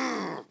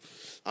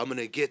I'm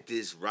gonna get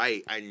this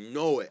right. I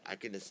know it. I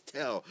can just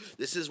tell.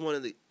 This is one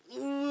of the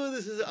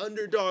this is an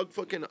underdog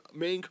fucking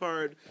main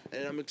card,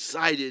 and I'm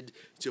excited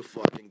to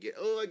fucking get.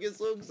 Oh, I get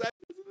so excited.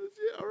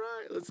 All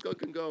right, let's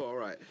fucking go. All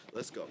right,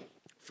 let's go.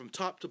 From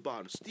top to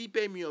bottom, Stipe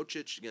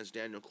Miocic against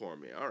Daniel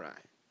Cormier. All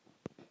right.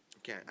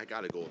 I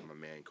gotta go with my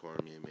man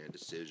Cormier, man.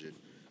 Decision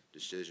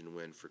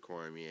win for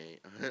Cormier.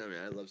 I mean,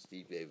 I love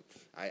Stipe.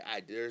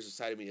 There's a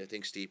side of me that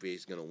thinks Stipe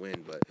is gonna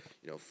win, but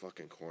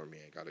fucking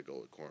Cormier. I gotta go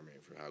with Cormier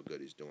for how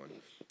good he's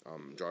doing.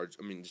 George.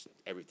 I mean, just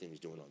everything he's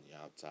doing on the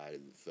outside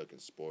of the fucking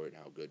sport,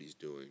 how good he's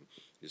doing,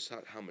 just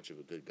how much of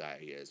a good guy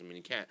he is. I mean,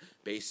 you can't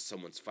base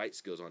someone's fight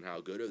skills on how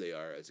good they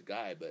are as a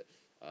guy, but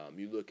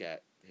you look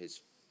at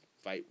his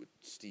fight with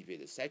Stipe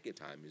the second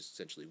time, he's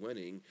essentially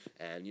winning,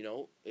 and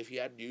if he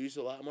had used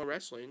a lot more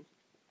wrestling,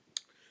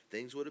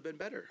 things would have been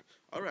better.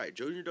 All right,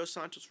 Junior Dos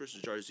Santos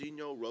versus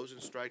Jairzinho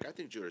Rozenstruik. I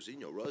think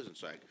Jairzinho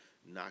Rozenstruik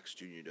knocks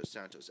Junior Dos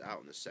Santos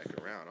out in the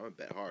second round. I'm going to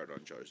bet hard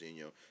on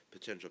Jairzinho.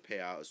 Potential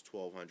payout is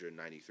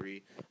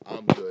 $1,293.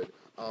 I'm good.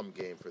 I'm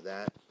game for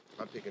that.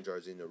 I'm picking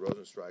Jairzinho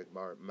Rozenstruik,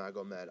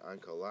 Magomed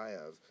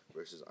Ankalaev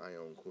versus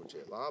Ion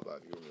Kuntelaba.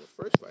 If you remember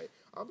the first fight,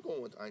 I'm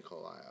going with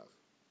Ankalaev.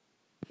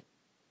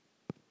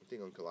 I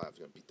think Ankalaev is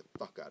going to beat the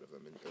fuck out of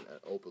him and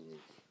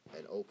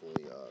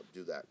openly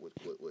do that with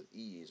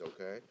ease,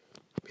 okay?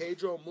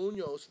 Pedro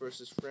Munoz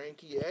versus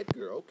Frankie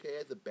Edgar, okay,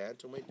 at the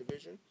bantamweight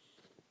division.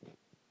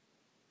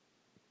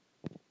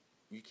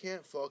 You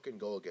can't fucking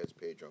go against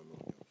Pedro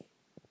Munoz.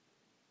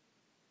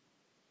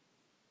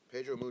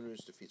 Pedro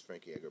Munoz defeats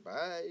Frankie Edgar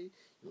by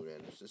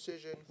unanimous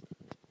decision.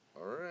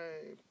 All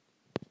right.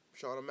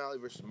 Sean O'Malley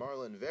versus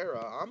Marlon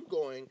Vera. I'm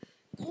going...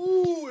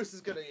 Ooh, this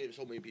is going to get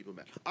so many people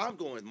mad. I'm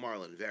going with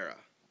Marlon Vera.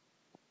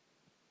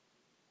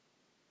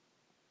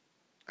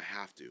 I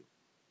have to.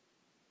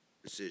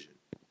 Decision.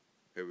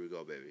 Here we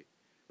go, baby.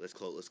 Let's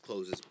close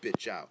this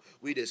bitch out.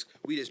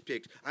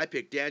 I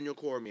picked Daniel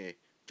Cormier,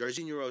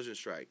 Jairzinho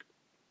Rozenstruik,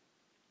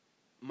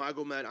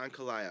 Magomed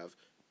Ankalaev,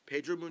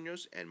 Pedro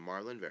Munoz, and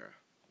Marlon Vera.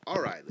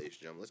 All right, ladies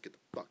and gentlemen, let's get the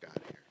fuck out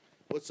of here.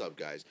 What's up,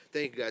 guys?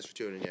 Thank you guys for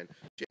tuning in.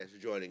 Thanks for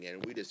joining in.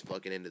 We just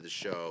fucking ended the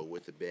show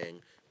with a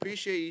bang.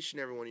 Appreciate each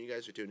and every one of you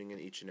guys for tuning in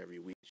each and every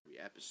week, every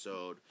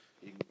episode.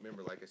 You can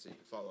remember, like I said, you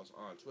can follow us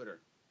on Twitter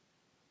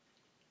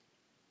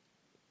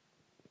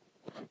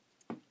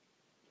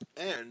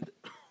and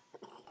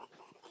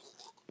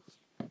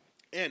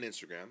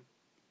Instagram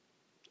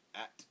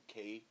at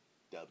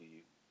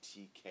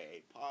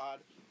KWTK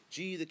Pod,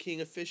 G the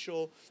King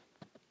Official,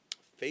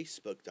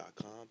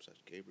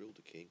 Facebook.com/Gabriel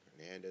the King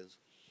Hernandez,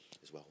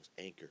 as well as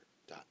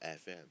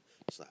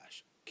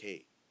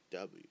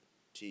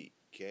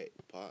Anchor.fm/KWTK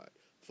Pod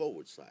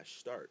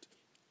 /start.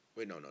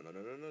 Wait, no.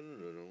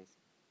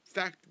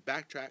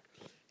 Backtrack.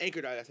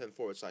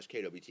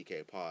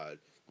 Anchor.fm/KWTK Pod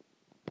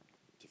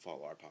to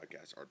follow our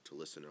podcast or to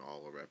listen to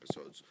all of our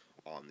episodes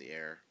on the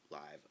air,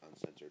 live,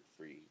 uncensored,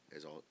 free,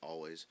 as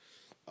always.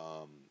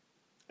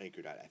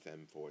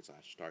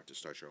 Anchor.fm/start to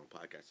start your own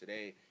podcast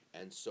today,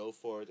 and so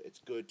forth. It's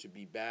good to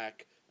be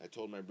back. I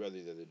told my brother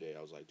the other day,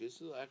 I was like, this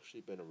has actually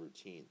been a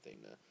routine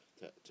thing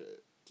to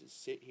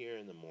sit here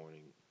in the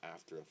morning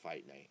after a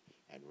fight night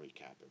and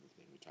recap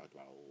everything. We talked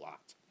about a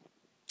lot,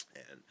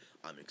 and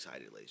I'm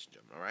excited, ladies and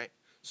gentlemen, all right?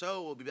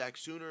 So we'll be back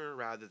sooner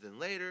rather than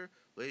later.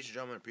 Ladies and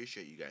gentlemen, I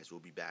appreciate you guys. We'll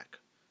be back.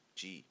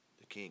 G,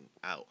 the King,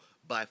 out.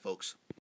 Bye, folks.